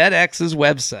on TEDx's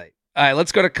website. All right,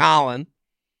 let's go to Colin.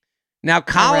 Now,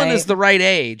 Colin is the right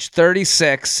age,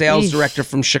 36, sales director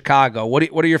from Chicago. What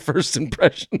are your first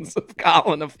impressions of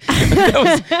Colin?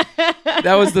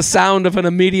 That was the sound of an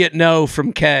immediate no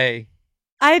from Kay.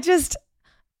 I just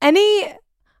any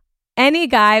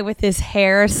guy with his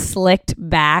hair slicked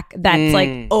back that's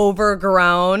like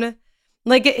overgrown.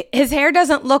 Like his hair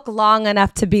doesn't look long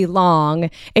enough to be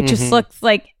long. It just looks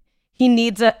like he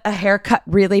needs a haircut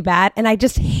really bad. And I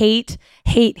just hate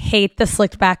the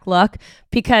slicked back look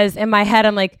because in my head,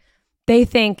 I'm like, they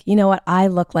think, you know what? I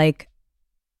look like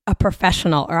a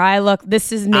professional or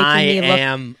this is making me look. I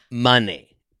am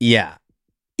money. Yeah.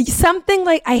 Something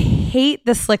like I hate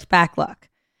the slicked back look.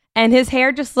 And his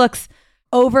hair just looks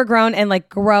overgrown and like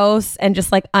gross and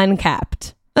just like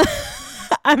unkept.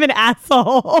 I'm an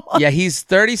asshole. Yeah, he's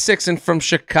 36 and from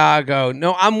Chicago.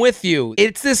 No, I'm with you.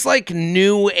 It's this like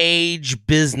new age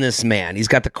businessman. He's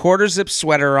got the quarter zip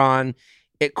sweater on.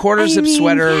 Zip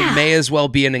sweater may as well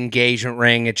be an engagement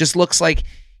ring. It just looks like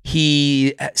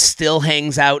he still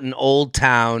hangs out in Old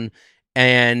Town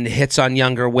and hits on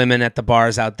younger women at the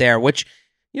bars out there, which,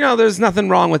 there's nothing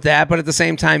wrong with that. But at the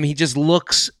same time, he just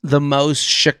looks the most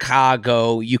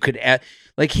Chicago you could,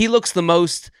 he looks the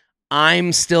most,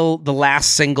 I'm still the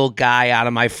last single guy out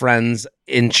of my friends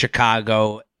in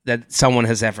Chicago that someone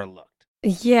has ever looked.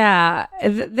 Yeah.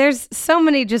 There's so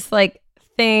many just like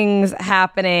things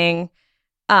happening.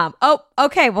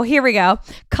 Okay. Well, here we go.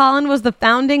 Colin was the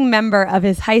founding member of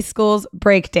his high school's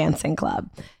breakdancing club.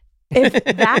 If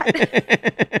that...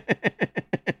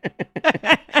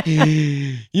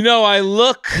 I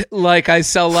look like I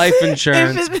sell life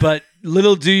insurance, but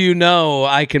little do you know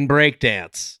I can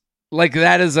breakdance. Like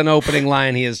that is an opening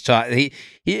line he has taught. He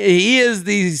is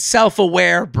the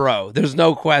self-aware bro. There's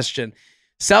no question.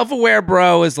 Self-aware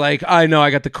bro is like, I know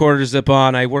I got the quarter zip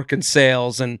on. I work in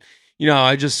sales and,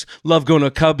 I just love going to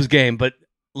a Cubs game. But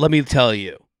let me tell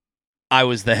you, I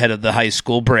was the head of the high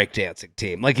school breakdancing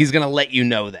team. Like he's going to let you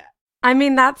know that. I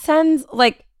mean, that sends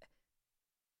like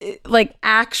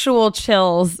actual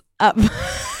chills up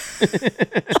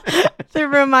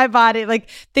through my body, like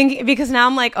thinking, because now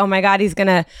I'm like, oh my God, he's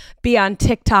gonna be on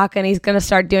TikTok and he's gonna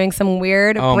start doing some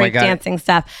weird breakdancing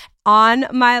stuff. On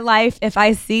my life, if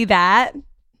I see that,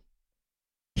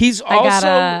 he's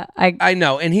also I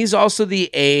know, and he's also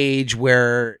the age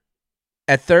where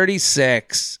at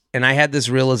 36 And I had this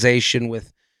realization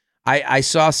with, I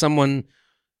saw someone,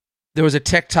 there was a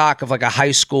TikTok of like a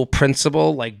high school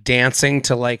principal, like dancing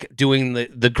to like doing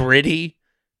the gritty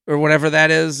or whatever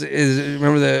that is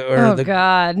remember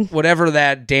God, whatever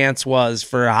that dance was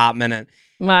for a hot minute.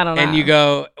 I don't know. And you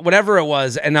go, whatever it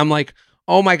was. And I'm like,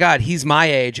 oh my God, he's my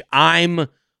age.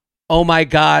 Oh my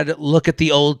God, look at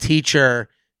the old teacher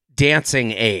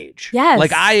dancing age. Yes.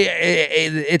 Like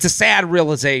it's a sad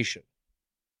realization.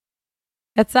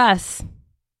 That's us.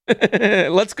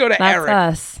 Let's go to That's Eric.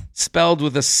 us. Spelled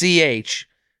with a CH.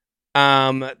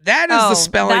 That is the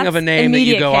spelling of a name that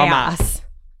you go, chaos. I'm out.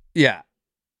 Yeah.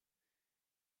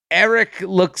 Eric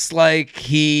looks like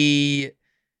he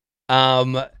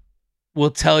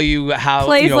will tell you how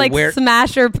plays like where.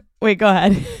 Smasher. Wait, go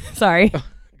ahead. Sorry.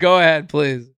 Go ahead,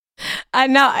 please.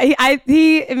 No,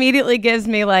 he immediately gives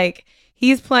me like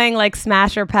he's playing like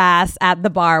Smasher Pass at the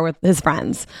bar with his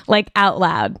friends, like out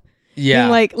loud. Yeah.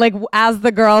 And like as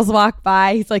the girls walk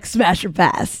by, he's like Smasher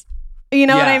Pass. You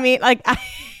know what I mean? Like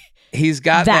he's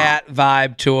got that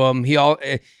vibe to him.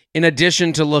 In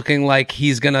addition to looking like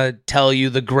he's gonna tell you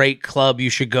the great club you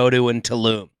should go to in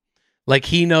Tulum, like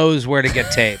he knows where to get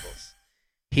tables.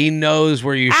 He knows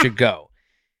where you should go.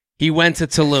 He went to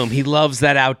Tulum. He loves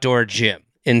that outdoor gym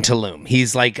in Tulum.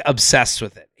 He's like obsessed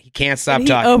with it. He can't stop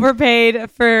talking. He overpaid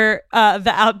for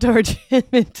the outdoor gym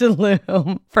in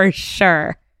Tulum for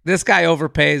sure. This guy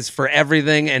overpays for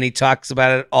everything, and he talks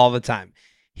about it all the time.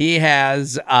 He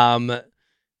has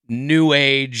new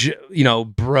age,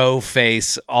 bro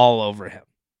face all over him.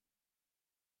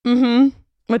 Mm-hmm.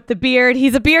 With the beard.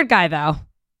 He's a beard guy, though.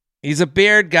 He's a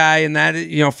beard guy, and that,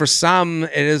 for some,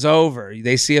 it is over.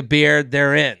 They see a beard,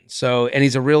 they're in. So, and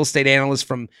he's a real estate analyst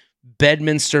from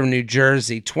Bedminster, New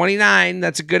Jersey. 29,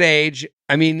 that's a good age.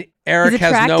 I mean, Eric he's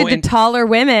has attracted to taller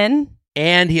women.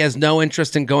 And he has no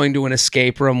interest in going to an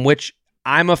escape room, which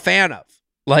I'm a fan of.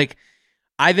 Like,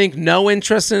 I think no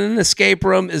interest in an escape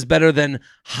room is better than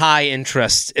high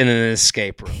interest in an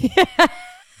escape room.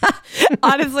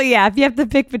 Honestly, yeah. If you have to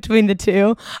pick between the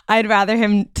two, I'd rather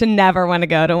him to never want to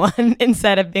go to one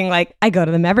instead of being like, I go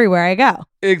to them everywhere I go.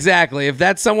 Exactly. If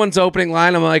that's someone's opening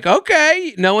line, I'm like,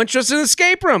 okay, no interest in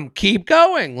escape room. Keep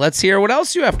going. Let's hear what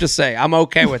else you have to say. I'm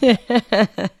okay with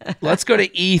it. Let's go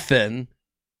to Ethan.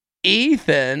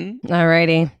 Ethan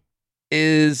alrighty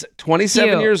is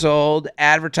 27 years old,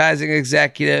 advertising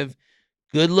executive,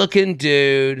 good looking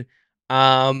dude,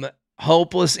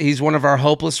 hopeless. He's one of our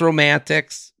hopeless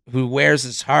romantics who wears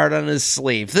his heart on his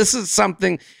sleeve. This is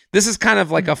kind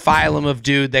of like a phylum of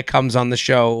dude that comes on the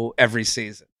show every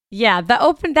season. Yeah,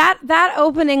 that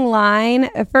opening line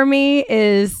for me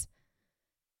is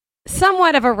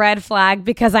somewhat of a red flag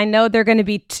because I know they're going to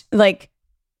be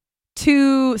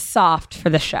too soft for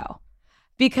the show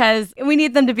because we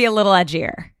need them to be a little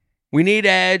edgier. We need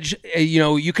edge.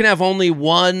 You can have only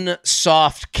one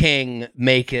soft king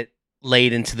make it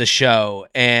late into the show.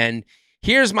 And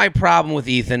here's my problem with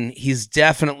Ethan. He's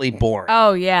definitely boring.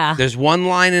 Oh, yeah. There's one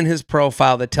line in his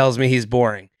profile that tells me he's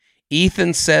boring.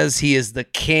 Ethan says he is the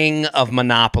king of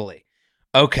Monopoly.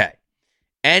 Okay.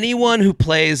 Anyone who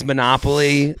plays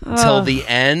Monopoly till the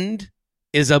end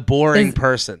is a boring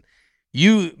person.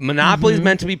 Monopoly is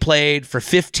meant to be played for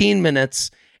 15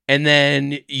 minutes, and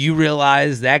then you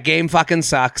realize that game fucking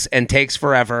sucks and takes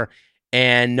forever,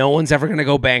 and no one's ever going to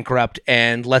go bankrupt,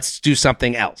 and let's do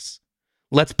something else.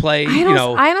 Let's play,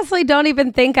 I honestly don't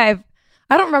even think I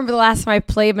don't remember the last time I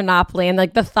played Monopoly, and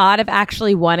like the thought of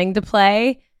actually wanting to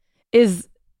play has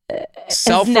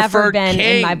never been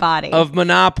in my body. Of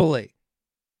Monopoly.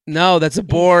 No, that's a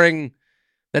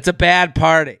bad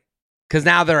party. Because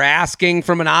now they're asking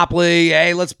for Monopoly.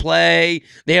 Hey, let's play.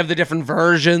 They have the different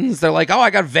versions. They're like, oh, I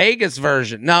got Vegas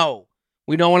version. No,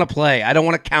 we don't want to play. I don't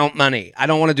want to count money. I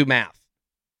don't want to do math.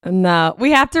 No,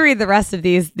 we have to read the rest of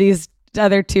these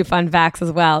other two fun facts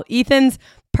as well. Ethan's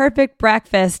perfect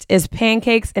breakfast is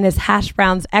pancakes and his hash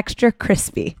browns extra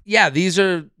crispy. Yeah, these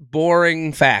are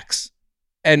boring facts.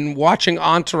 And watching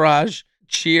Entourage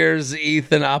cheers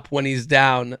Ethan up when he's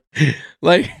down.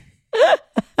 Like...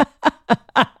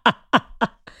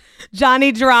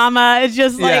 Johnny Drama is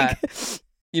just like...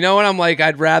 You know what? I'm like,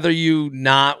 I'd rather you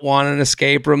not want an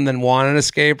escape room than want an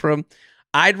escape room.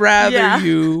 I'd rather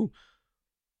you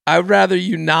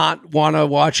not want to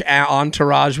watch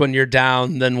Entourage when you're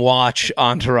down than watch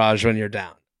Entourage when you're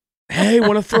down. Hey,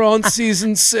 want to throw on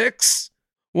season 6?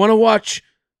 Want to watch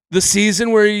the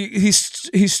season where he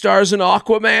stars in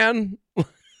Aquaman?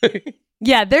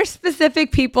 Yeah, there's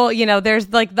specific people, there's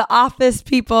like the Office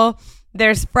people,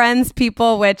 there's Friends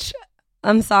people, which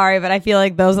I'm sorry, but I feel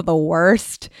like those are the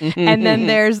worst. And then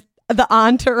there's the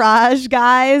Entourage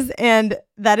guys, and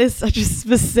that is such a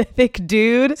specific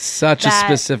dude. Such a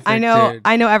specific I know, dude.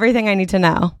 I know everything I need to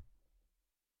know.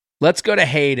 Let's go to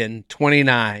Hayden,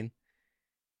 29.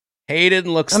 Hayden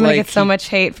looks I'm gonna like get so much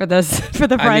hate for this for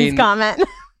the friends comment.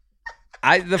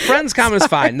 The friends comment is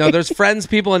fine. No, there's friends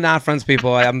people and not friends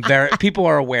people. People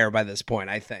are aware by this point,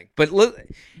 I think. But look,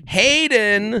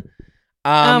 Hayden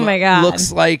oh my God.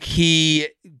 looks like he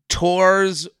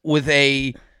tours with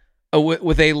a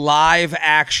live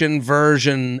action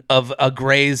version of a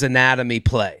Grey's Anatomy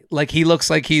play. Like he looks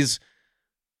like he's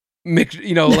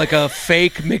like a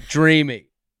fake McDreamy.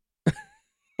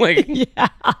 Like, yeah.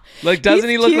 Like, doesn't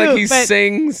he look cute, like he but-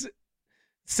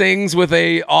 sings with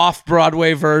a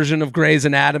off-Broadway version of Grey's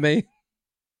Anatomy?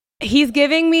 He's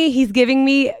giving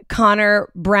me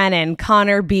Connor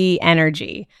Connor B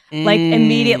energy. Like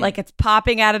immediate, like it's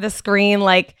popping out of the screen.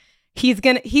 Like he's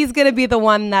gonna be the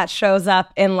one that shows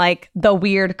up in like the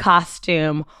weird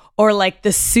costume or like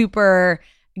the super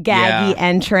gaggy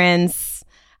entrance.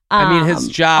 I mean, his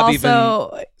job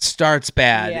also, even starts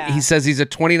bad. Yeah. He says he's a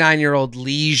 29-year-old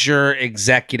leisure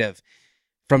executive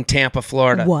from Tampa,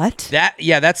 Florida. What?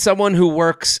 That's someone who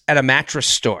works at a mattress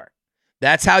store.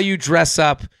 That's how you dress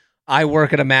up. I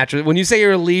work at a mattress. When you say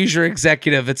you're a leisure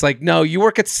executive, it's like, no, you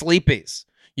work at Sleepy's.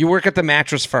 You work at the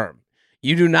mattress firm.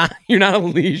 You're not a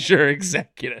leisure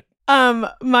executive.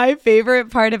 My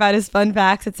favorite part about his fun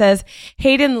facts, it says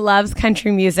Hayden loves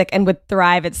country music and would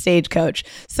thrive at Stagecoach.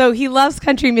 So he loves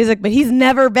country music, but he's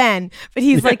never been. But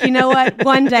he's like, you know what?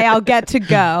 One day I'll get to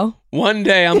go. One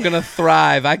day I'm gonna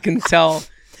thrive. I can tell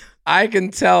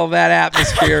that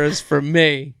atmosphere is for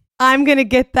me. I'm gonna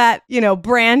get that,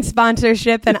 brand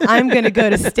sponsorship, and I'm gonna go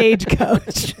to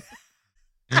Stagecoach.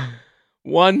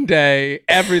 One day,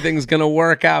 everything's going to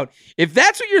work out. If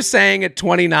that's what you're saying at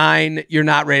 29, you're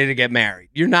not ready to get married.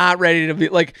 You're not ready to be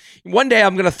like, one day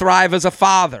I'm going to thrive as a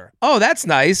father. Oh, that's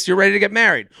nice. You're ready to get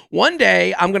married. One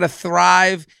day I'm going to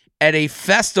thrive at a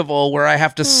festival where I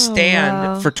have to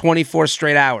stand for 24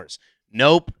 straight hours.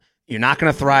 Nope. You're not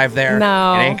going to thrive there.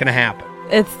 No. It ain't going to happen.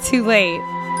 It's too late.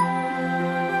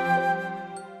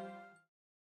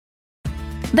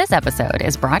 This episode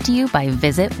is brought to you by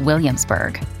Visit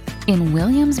Williamsburg. In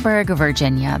Williamsburg,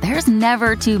 Virginia, there's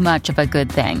never too much of a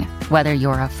good thing. Whether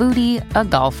you're a foodie, a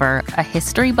golfer, a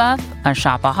history buff, a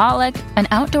shopaholic, an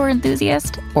outdoor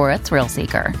enthusiast, or a thrill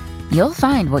seeker, you'll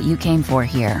find what you came for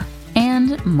here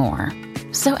and more.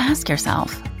 So ask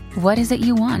yourself, what is it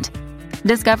you want?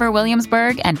 Discover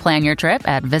Williamsburg and plan your trip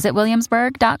at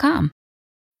visitwilliamsburg.com.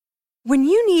 When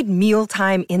you need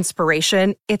mealtime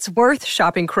inspiration, it's worth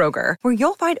shopping Kroger, where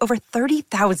you'll find over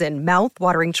 30,000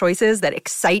 mouth-watering choices that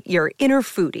excite your inner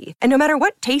foodie. And no matter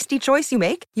what tasty choice you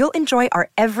make, you'll enjoy our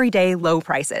everyday low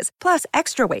prices, plus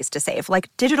extra ways to save,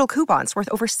 like digital coupons worth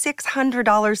over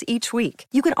 $600 each week.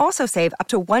 You can also save up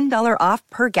to $1 off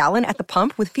per gallon at the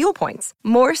pump with fuel points.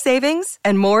 More savings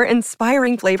and more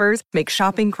inspiring flavors make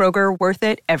shopping Kroger worth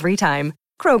it every time.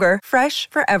 Kroger, fresh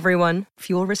for everyone.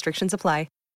 Fuel restrictions apply.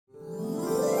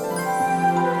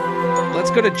 Let's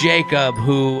go to Jacob,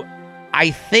 who I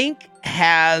think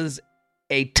has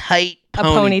a tight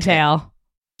ponytail.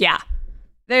 Yeah.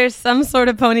 There's some sort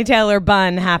of ponytail or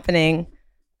bun happening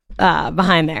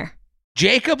behind there.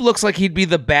 Jacob looks like he'd be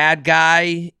the bad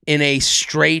guy in a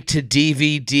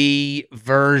straight-to-DVD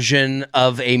version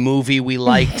of a movie we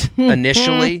liked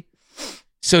initially.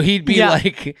 So he'd be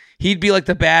like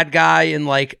the bad guy in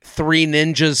like 3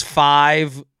 Ninjas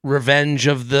 5, Revenge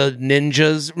of the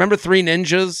Ninjas. Remember 3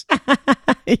 Ninjas?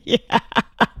 Yeah.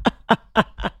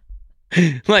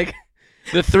 Like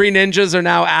the 3 ninjas are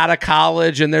now out of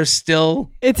college and they're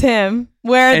still... It's him.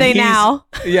 Where are they now?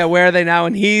 Yeah, where are they now?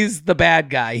 And he's the bad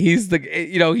guy. He's the,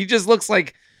 he just looks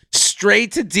like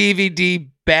straight to DVD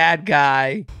bad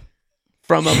guy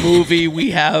from a movie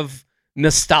we have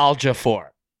nostalgia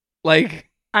for. Like...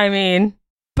 I mean,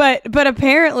 but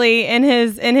apparently in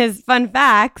his fun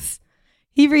facts,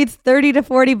 he reads 30 to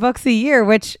 40 books a year,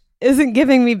 which isn't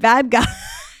giving me bad guy.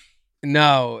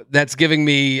 No, that's giving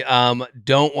me 30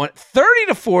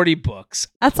 to 40 books.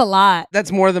 That's a lot.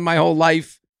 That's more than my whole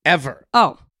life ever.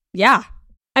 Oh, yeah.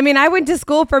 I mean, I went to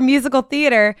school for musical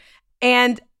theater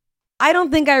and I don't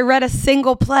think I read a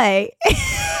single play.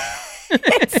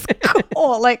 It's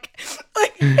cool. Like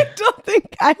I don't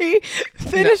think I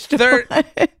finished one.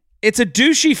 It's a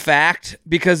douchey fact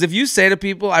because if you say to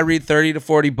people, I read 30 to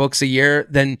 40 books a year,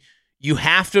 then you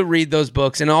have to read those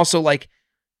books. And also like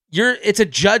it's a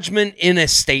judgment in a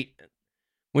statement.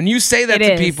 When you say that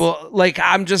to people, like,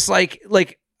 I'm just like,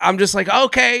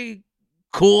 okay,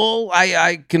 cool.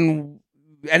 I can,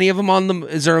 any of them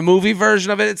is there a movie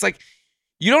version of it? It's like,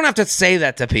 you don't have to say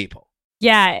that to people.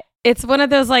 Yeah. It's one of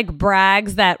those like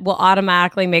brags that will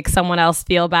automatically make someone else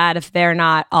feel bad if they're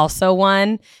not also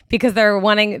one, because they're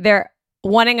wanting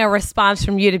a response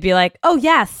from you to be like, oh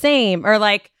yeah, same, or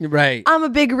like, right, I'm a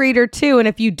big reader too. And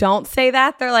if you don't say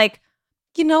that, they're like,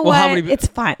 you know what? It's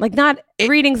fine. Like,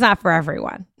 reading's not for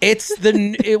everyone. It's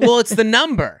it's the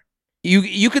number.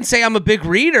 You can say I'm a big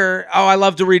reader. Oh, I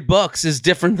love to read books is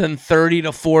different than 30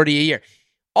 to 40 a year.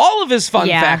 All of his fun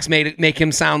facts make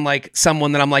him sound like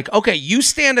someone that I'm like, okay, you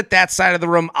stand at that side of the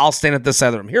room, I'll stand at this side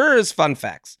of the room. Here are his fun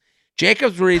facts.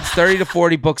 Jacob reads 30 to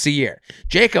 40 books a year.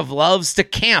 Jacob loves to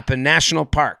camp in national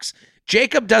parks.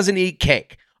 Jacob doesn't eat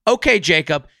cake. Okay,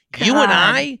 Jacob, you and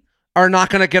I are not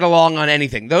going to get along on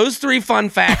anything. Those 3 fun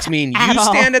facts mean you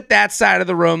stand at that side of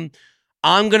the room.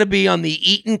 I'm going to be on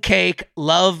the eating cake,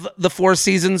 love the Four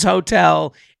Seasons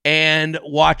Hotel, and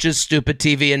watches stupid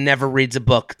TV and never reads a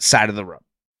book side of the room.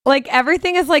 Like,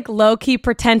 everything is like low-key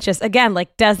pretentious. Again,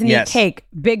 like, doesn't eat cake,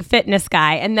 big fitness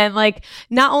guy. And then like,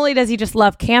 not only does he just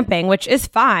love camping, which is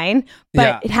fine,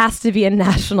 but it has to be in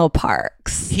national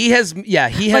parks. He has like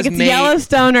it's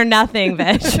Yellowstone or nothing,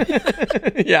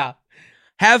 bitch. Yeah.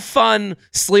 Have fun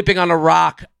sleeping on a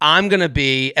rock. I'm going to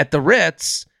be at the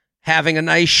Ritz having a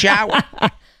nice shower.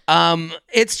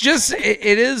 It's just,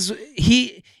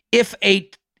 if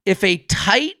a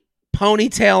tight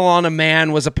ponytail on a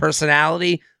man was a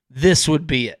personality, this would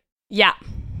be it. Yeah,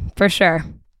 for sure.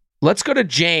 Let's go to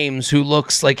James, who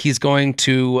looks like he's going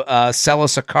to sell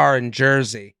us a car in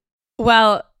Jersey.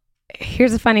 Well,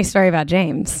 here's a funny story about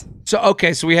James. So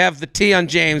we have the T on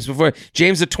James before.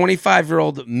 James, a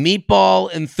 25-year-old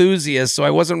meatball enthusiast. So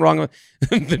I wasn't wrong with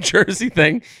the Jersey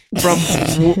thing, from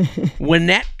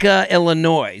Winnetka,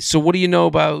 Illinois. So what do you know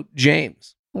about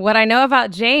James? What I know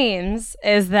about James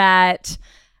is that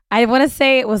I want to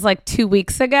say it was like 2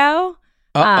 weeks ago.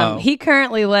 He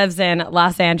currently lives in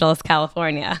Los Angeles,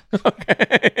 California.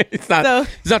 Okay. He's not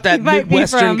that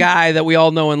Midwestern guy that we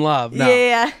all know and love. No.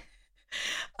 Yeah.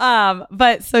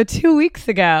 But so 2 weeks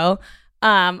ago,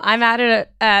 I'm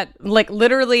at like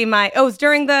literally it was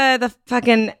during the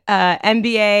fucking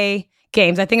NBA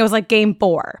games. I think it was like game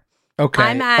 4. Okay.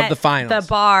 I'm at of the finals.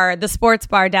 the sports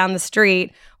bar down the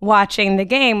street watching the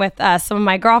game with some of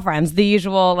my girlfriends, the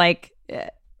usual like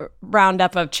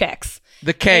roundup of chicks.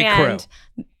 The K crew.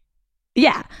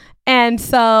 Yeah. And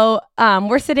so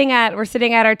we're sitting at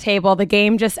our table. The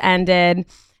game just ended,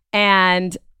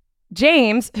 and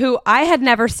James, who I had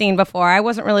never seen before, I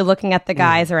wasn't really looking at the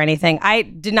guys or anything. I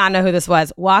did not know who this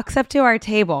was. Walks up to our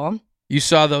table. You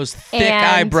saw those thick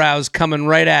eyebrows coming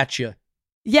right at you.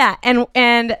 Yeah,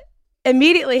 and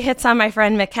immediately hits on my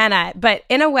friend McKenna. But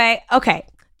in a way, okay,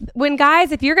 when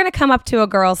guys, if you're going to come up to a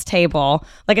girl's table,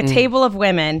 like a table of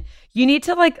women, you need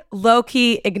to like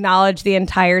low-key acknowledge the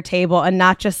entire table and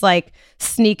not just like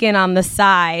sneak in on the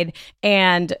side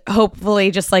and hopefully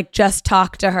just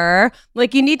talk to her.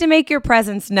 Like, you need to make your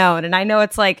presence known. And I know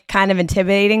it's like kind of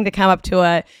intimidating to come up to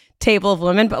a table of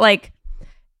women, but like,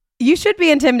 you should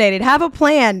be intimidated. Have a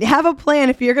plan. Have a plan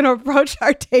if you're going to approach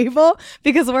our table,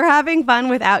 because we're having fun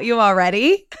without you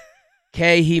already.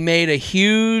 Okay, he made a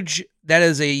huge,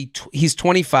 he's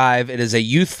 25. It is a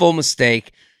youthful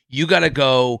mistake. You got to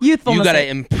go. You got to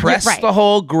impress the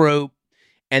whole group,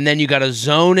 and then you got to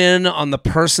zone in on the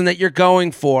person that you're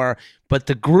going for. But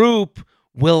the group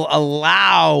will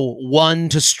allow one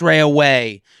to stray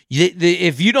away.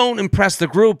 If you don't impress the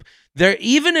group,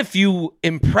 even if you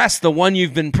impress the one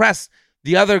you've been impressed,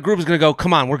 the other group is going to go,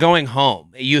 come on, we're going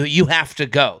home. You have to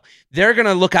go. They're going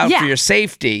to look out for your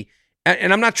safety.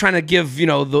 And I'm not trying to give,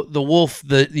 the wolf,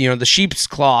 the sheep's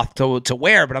cloth to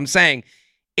wear, but I'm saying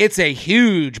it's a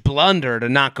huge blunder to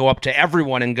not go up to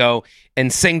everyone and go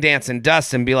and sing, dance, and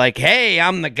dust and be like, hey,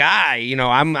 I'm the guy.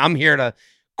 I'm here to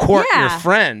court your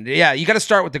friend. Yeah, you got to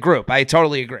start with the group. I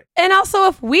totally agree. And also,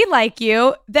 if we like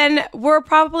you, then we're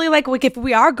probably like if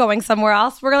we are going somewhere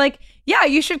else, we're like, yeah,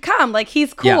 you should come. Like,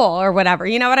 he's cool or whatever.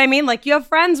 You know what I mean? Like, you have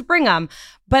friends, bring them.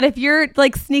 But if you're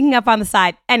like sneaking up on the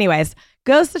side, anyways,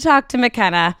 goes to talk to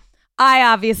McKenna. I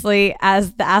obviously,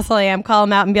 as the asshole I am, call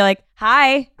him out and be like,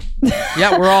 hi.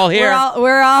 Yeah, we're all here.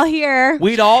 we're all here.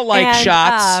 We'd all like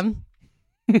shots.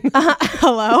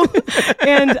 Hello.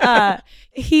 And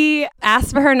he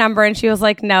asked for her number, and she was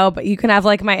like, no, but you can have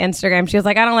like my Instagram. She was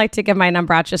like, I don't like to give my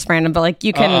number out just random, but like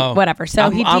you can whatever. So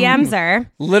he DMs her.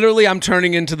 Literally, I'm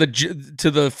turning into the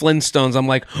Flintstones. I'm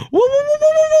like, woo, woo, woo,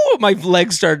 woo, woo. My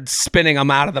legs start spinning.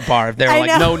 I'm out of the bar. If they're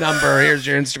like, no number, here's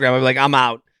your Instagram, I'm like, I'm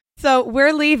out. So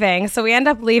we're leaving. So we end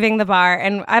up leaving the bar,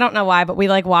 and I don't know why, but we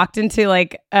like walked into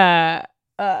like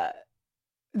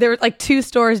there were like 2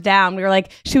 stores down. We were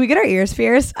like, should we get our ears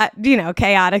pierced?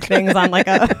 Chaotic things on like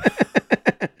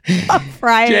a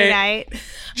Friday night.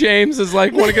 James is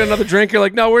like, want to get another drink? You're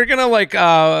like, no, we're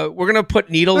gonna put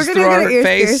needles through our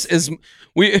face.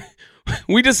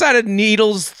 We decided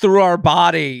needles through our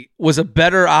body was a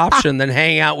better option than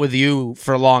hanging out with you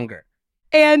for longer.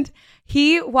 And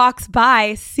he walks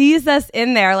by, sees us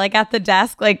in there, like at the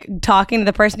desk, like talking to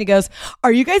the person. He goes,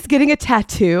 "Are you guys getting a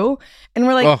tattoo?" And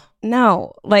we're like,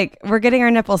 "No, like we're getting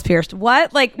our nipples pierced."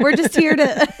 What? Like we're just here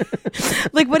to,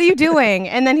 like, what are you doing?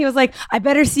 And then he was like, "I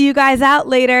better see you guys out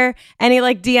later." And he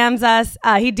like DMs us.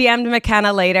 He DM'd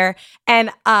McKenna later. And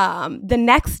the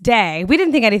next day, we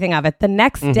didn't think anything of it. The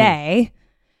next day,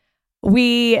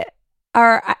 we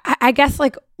are, I guess,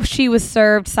 like she was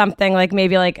served something like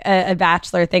maybe like a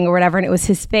bachelor thing or whatever, and it was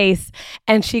his face.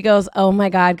 And she goes, "Oh my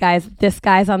God, guys, this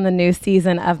guy's on the new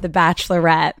season of The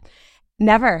Bachelorette."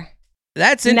 Never.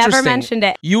 That's interesting. Never mentioned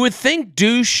it. You would think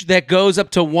douche that goes up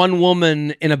to one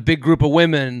woman in a big group of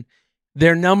women,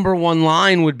 their number one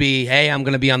line would be, "Hey, I'm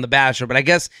going to be on The Bachelor." But I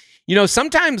guess,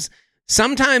 sometimes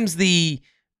the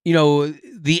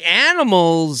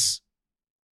animals,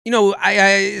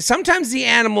 sometimes the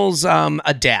animals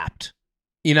adapt,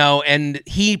 and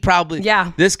he probably,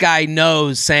 this guy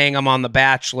knows saying I'm on The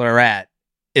Bachelorette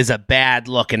is a bad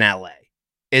look in LA.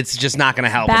 It's just not going to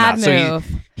help him out. Move.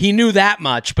 So he knew that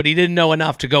much, but he didn't know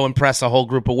enough to go impress a whole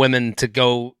group of women to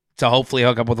go to hopefully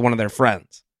hook up with one of their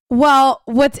friends. Well,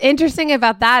 what's interesting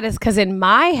about that is because in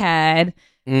my head,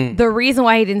 the reason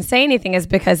why he didn't say anything is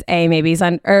because maybe he's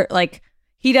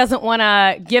he doesn't want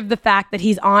to give the fact that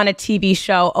he's on a TV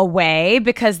show away,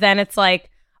 because then it's like,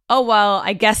 oh, well,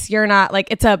 I guess you're not, like,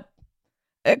 it's a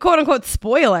quote unquote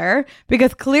spoiler,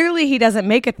 because clearly he doesn't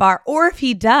make it far. Or if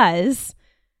he does,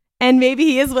 and maybe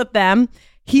he is with them,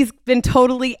 he's been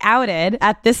totally outed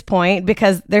at this point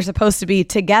because they're supposed to be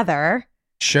together.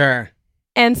 Sure.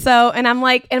 And I'm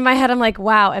like, in my head, I'm like,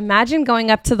 wow, imagine going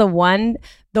up to the one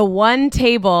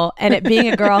table and it being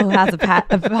a girl who has a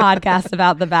podcast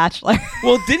about The Bachelor.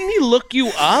 Well, didn't he look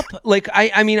you up? Like,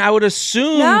 I mean, I would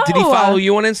assume, did he follow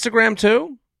you on Instagram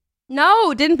too?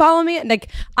 No, didn't follow me. Like,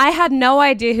 I had no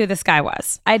idea who this guy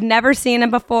was. I'd never seen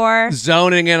him before.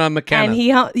 Zoning in on McKenna. And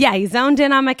he zoned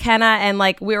in on McKenna, and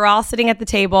like we were all sitting at the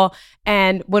table.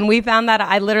 And when we found that,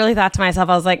 I literally thought to myself,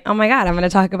 I was like, oh my God, I'm going to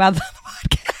talk about the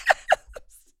podcast.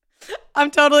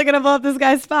 I'm totally going to blow up this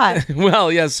guy's spot.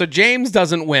 Well, yeah. So James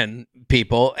doesn't win,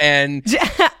 people. And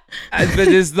it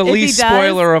is the least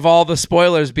spoiler of all the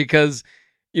spoilers, because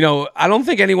I don't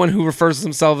think anyone who refers to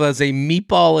themselves as a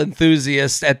meatball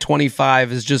enthusiast at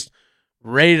 25 is just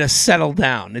ready to settle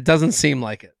down. It doesn't seem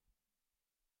like it.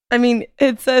 I mean,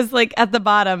 it says like at the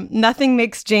bottom, nothing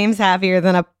makes James happier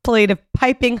than a plate of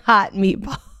piping hot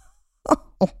meatball.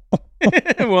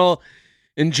 Well,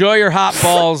 enjoy your hot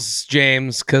balls,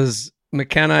 James, because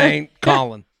McKenna ain't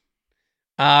calling.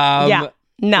 No.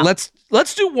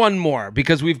 Let's do one more,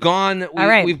 because we've gone. All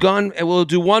right. We've gone. We'll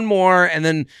do one more, and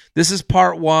then this is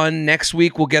part one. Next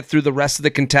week we'll get through the rest of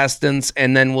the contestants,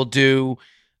 and then we'll do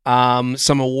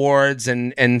some awards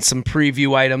and some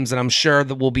preview items, and I'm sure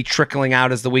that will be trickling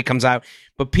out as the week comes out.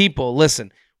 But people,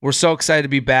 listen, we're so excited to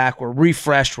be back. We're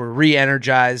refreshed. We're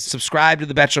re-energized. Subscribe to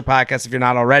the Bachelor Podcast if you're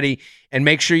not already, and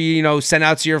make sure you send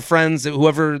out to your friends,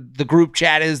 whoever the group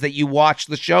chat is that you watch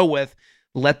the show with.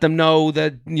 Let them know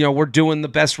that, we're doing the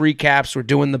best recaps. We're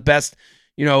doing the best,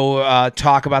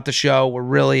 talk about the show. We're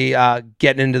really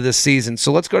getting into this season.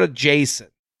 So let's go to Jason.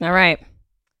 All right.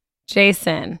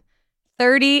 Jason,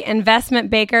 30, investment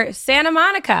banker, Santa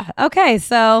Monica. Okay,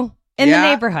 so in the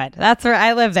neighborhood. That's where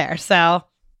I live there. So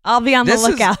I'll be on the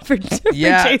lookout for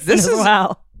Jason as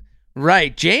well.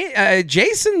 Right.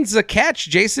 Jason's a catch.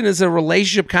 Jason is a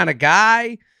relationship kind of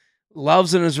guy.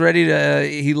 Loves and is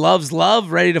he loves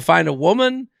love, ready to find a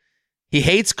woman. He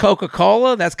hates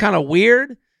Coca-Cola. That's kind of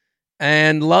weird.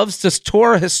 And loves to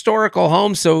tour a historical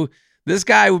home. So this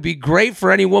guy would be great for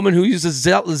any woman who uses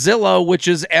Zillow, which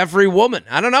is every woman.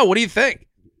 I don't know. What do you think?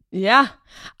 Yeah.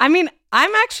 I mean,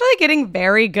 I'm actually getting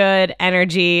very good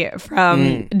energy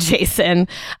from Jason.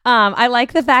 I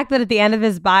like the fact that at the end of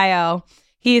his bio,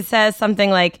 he says something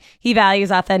like he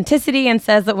values authenticity and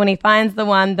says that when he finds the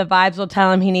one, the vibes will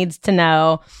tell him he needs to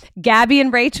know. Gabby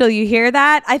and Rachel, you hear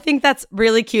that? I think that's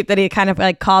really cute that he kind of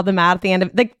like called them out at the end of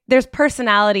like there's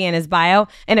personality in his bio,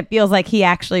 and it feels like he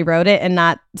actually wrote it and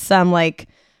not some like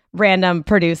random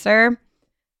producer.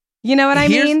 You know what I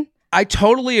mean? I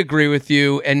totally agree with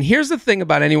you. And here's the thing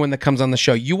about anyone that comes on the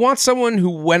show. You want someone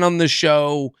who went on the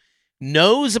show,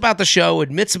 knows about the show,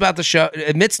 admits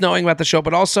knowing about the show,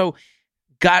 but also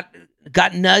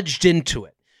got nudged into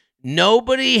it.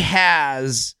 Nobody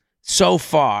has so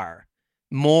far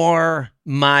more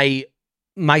my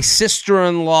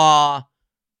sister-in-law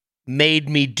made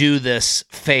me do this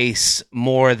face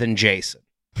more than Jason.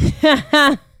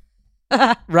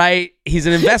 Right? He's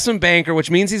an investment banker, which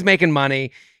means he's making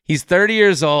money. He's 30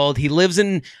 years old. He lives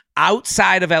in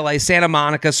outside of LA, Santa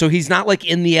Monica, so he's not like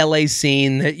in the LA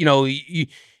scene.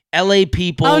 LA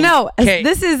people. Oh no,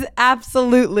 this is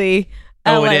absolutely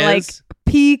LA, it is? like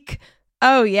peak.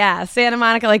 Oh yeah, Santa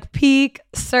Monica, like peak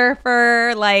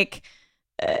surfer, like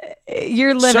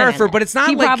you're living surfer, in but it's not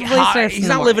he like surfs he's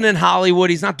not living in Hollywood.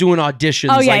 He's not doing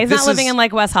auditions. Oh yeah, like, he's not living in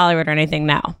like West Hollywood or anything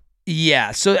now.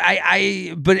 Yeah, so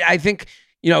but I think,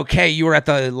 Kay, you were at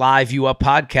the Live You Up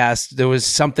podcast. There was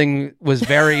something was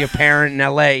very apparent in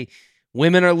LA.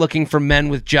 Women are looking for men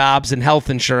with jobs and health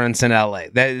insurance in LA.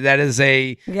 That is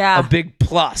a big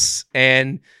plus.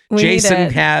 And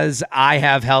Jason has I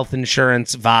have health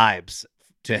insurance vibes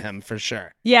to him for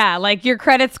sure. Yeah, like your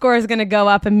credit score is going to go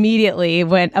up immediately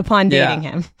upon dating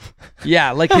him.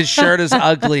 Yeah, like his shirt is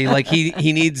ugly. Like he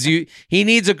needs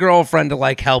a girlfriend to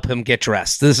like help him get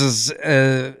dressed. This is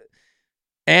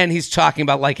and he's talking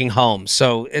about liking homes.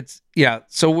 So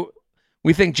so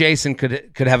we think Jason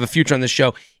could have a future on the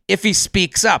show if he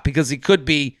speaks up, because he could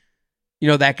be,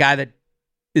 that guy that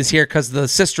is here because of the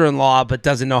sister-in-law but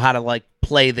doesn't know how to like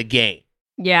play the game.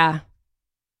 Yeah.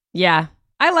 Yeah.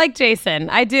 I like Jason.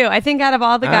 I do. I think out of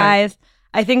all the guys,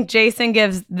 I think Jason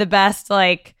gives the best,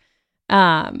 like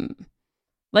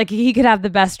he could have the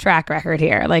best track record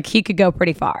here. Like he could go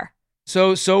pretty far.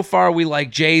 So far we like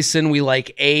Jason. We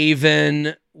like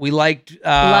Avon. We liked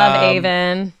love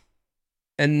Avon.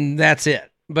 And that's it.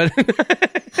 But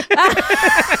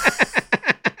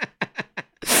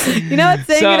you know what?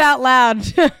 Saying it out loud.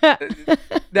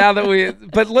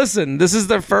 But listen, this is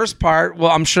the first part. Well,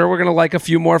 I'm sure we're going to like a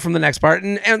few more from the next part.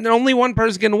 And only one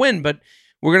person's going to win, but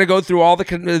we're going to go through all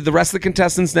the rest of the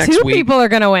contestants next week. Two people are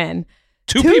going to win.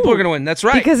 Two people are going to win. That's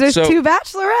right. Because there's two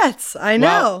bachelorettes. I know.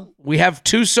 Well, we have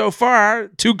two so far,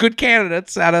 two good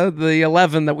candidates out of the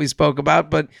 11 that we spoke about,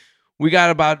 but we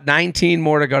got about 19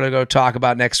 more to go talk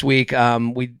about next week.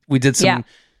 We did some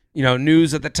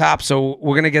news at the top, so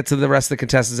we're going to get to the rest of the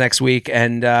contestants next week,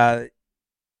 and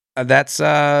that's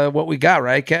what we got,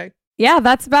 right, Kay? Yeah,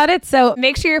 that's about it. So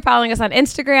make sure you're following us on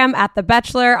Instagram at The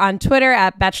Bachelor, on Twitter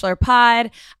at BachelorPod.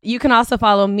 You can also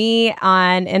follow me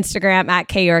on Instagram at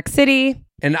K York City.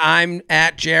 And I'm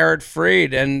at Jared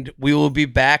Freed, and we will be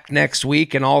back next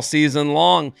week and all season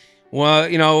long.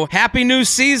 Well, happy new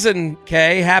season,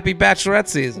 Kay. Happy Bachelorette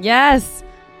season. Yes.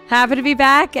 Happy to be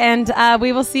back, and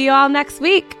we will see you all next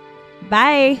week.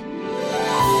 Bye.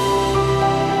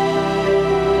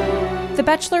 The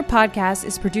Bachelor Podcast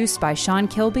is produced by Sean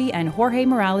Kilby and Jorge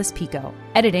Morales-Pico.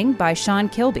 Editing by Sean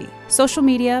Kilby. Social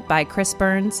media by Chris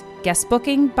Burns. Guest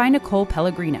booking by Nicole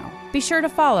Pellegrino. Be sure to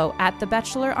follow at The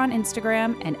Bachelor on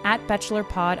Instagram and at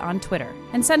BachelorPod on Twitter.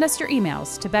 And send us your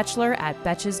emails to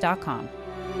bachelor@betches.com.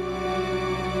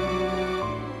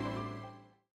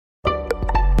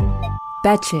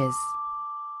 Betches.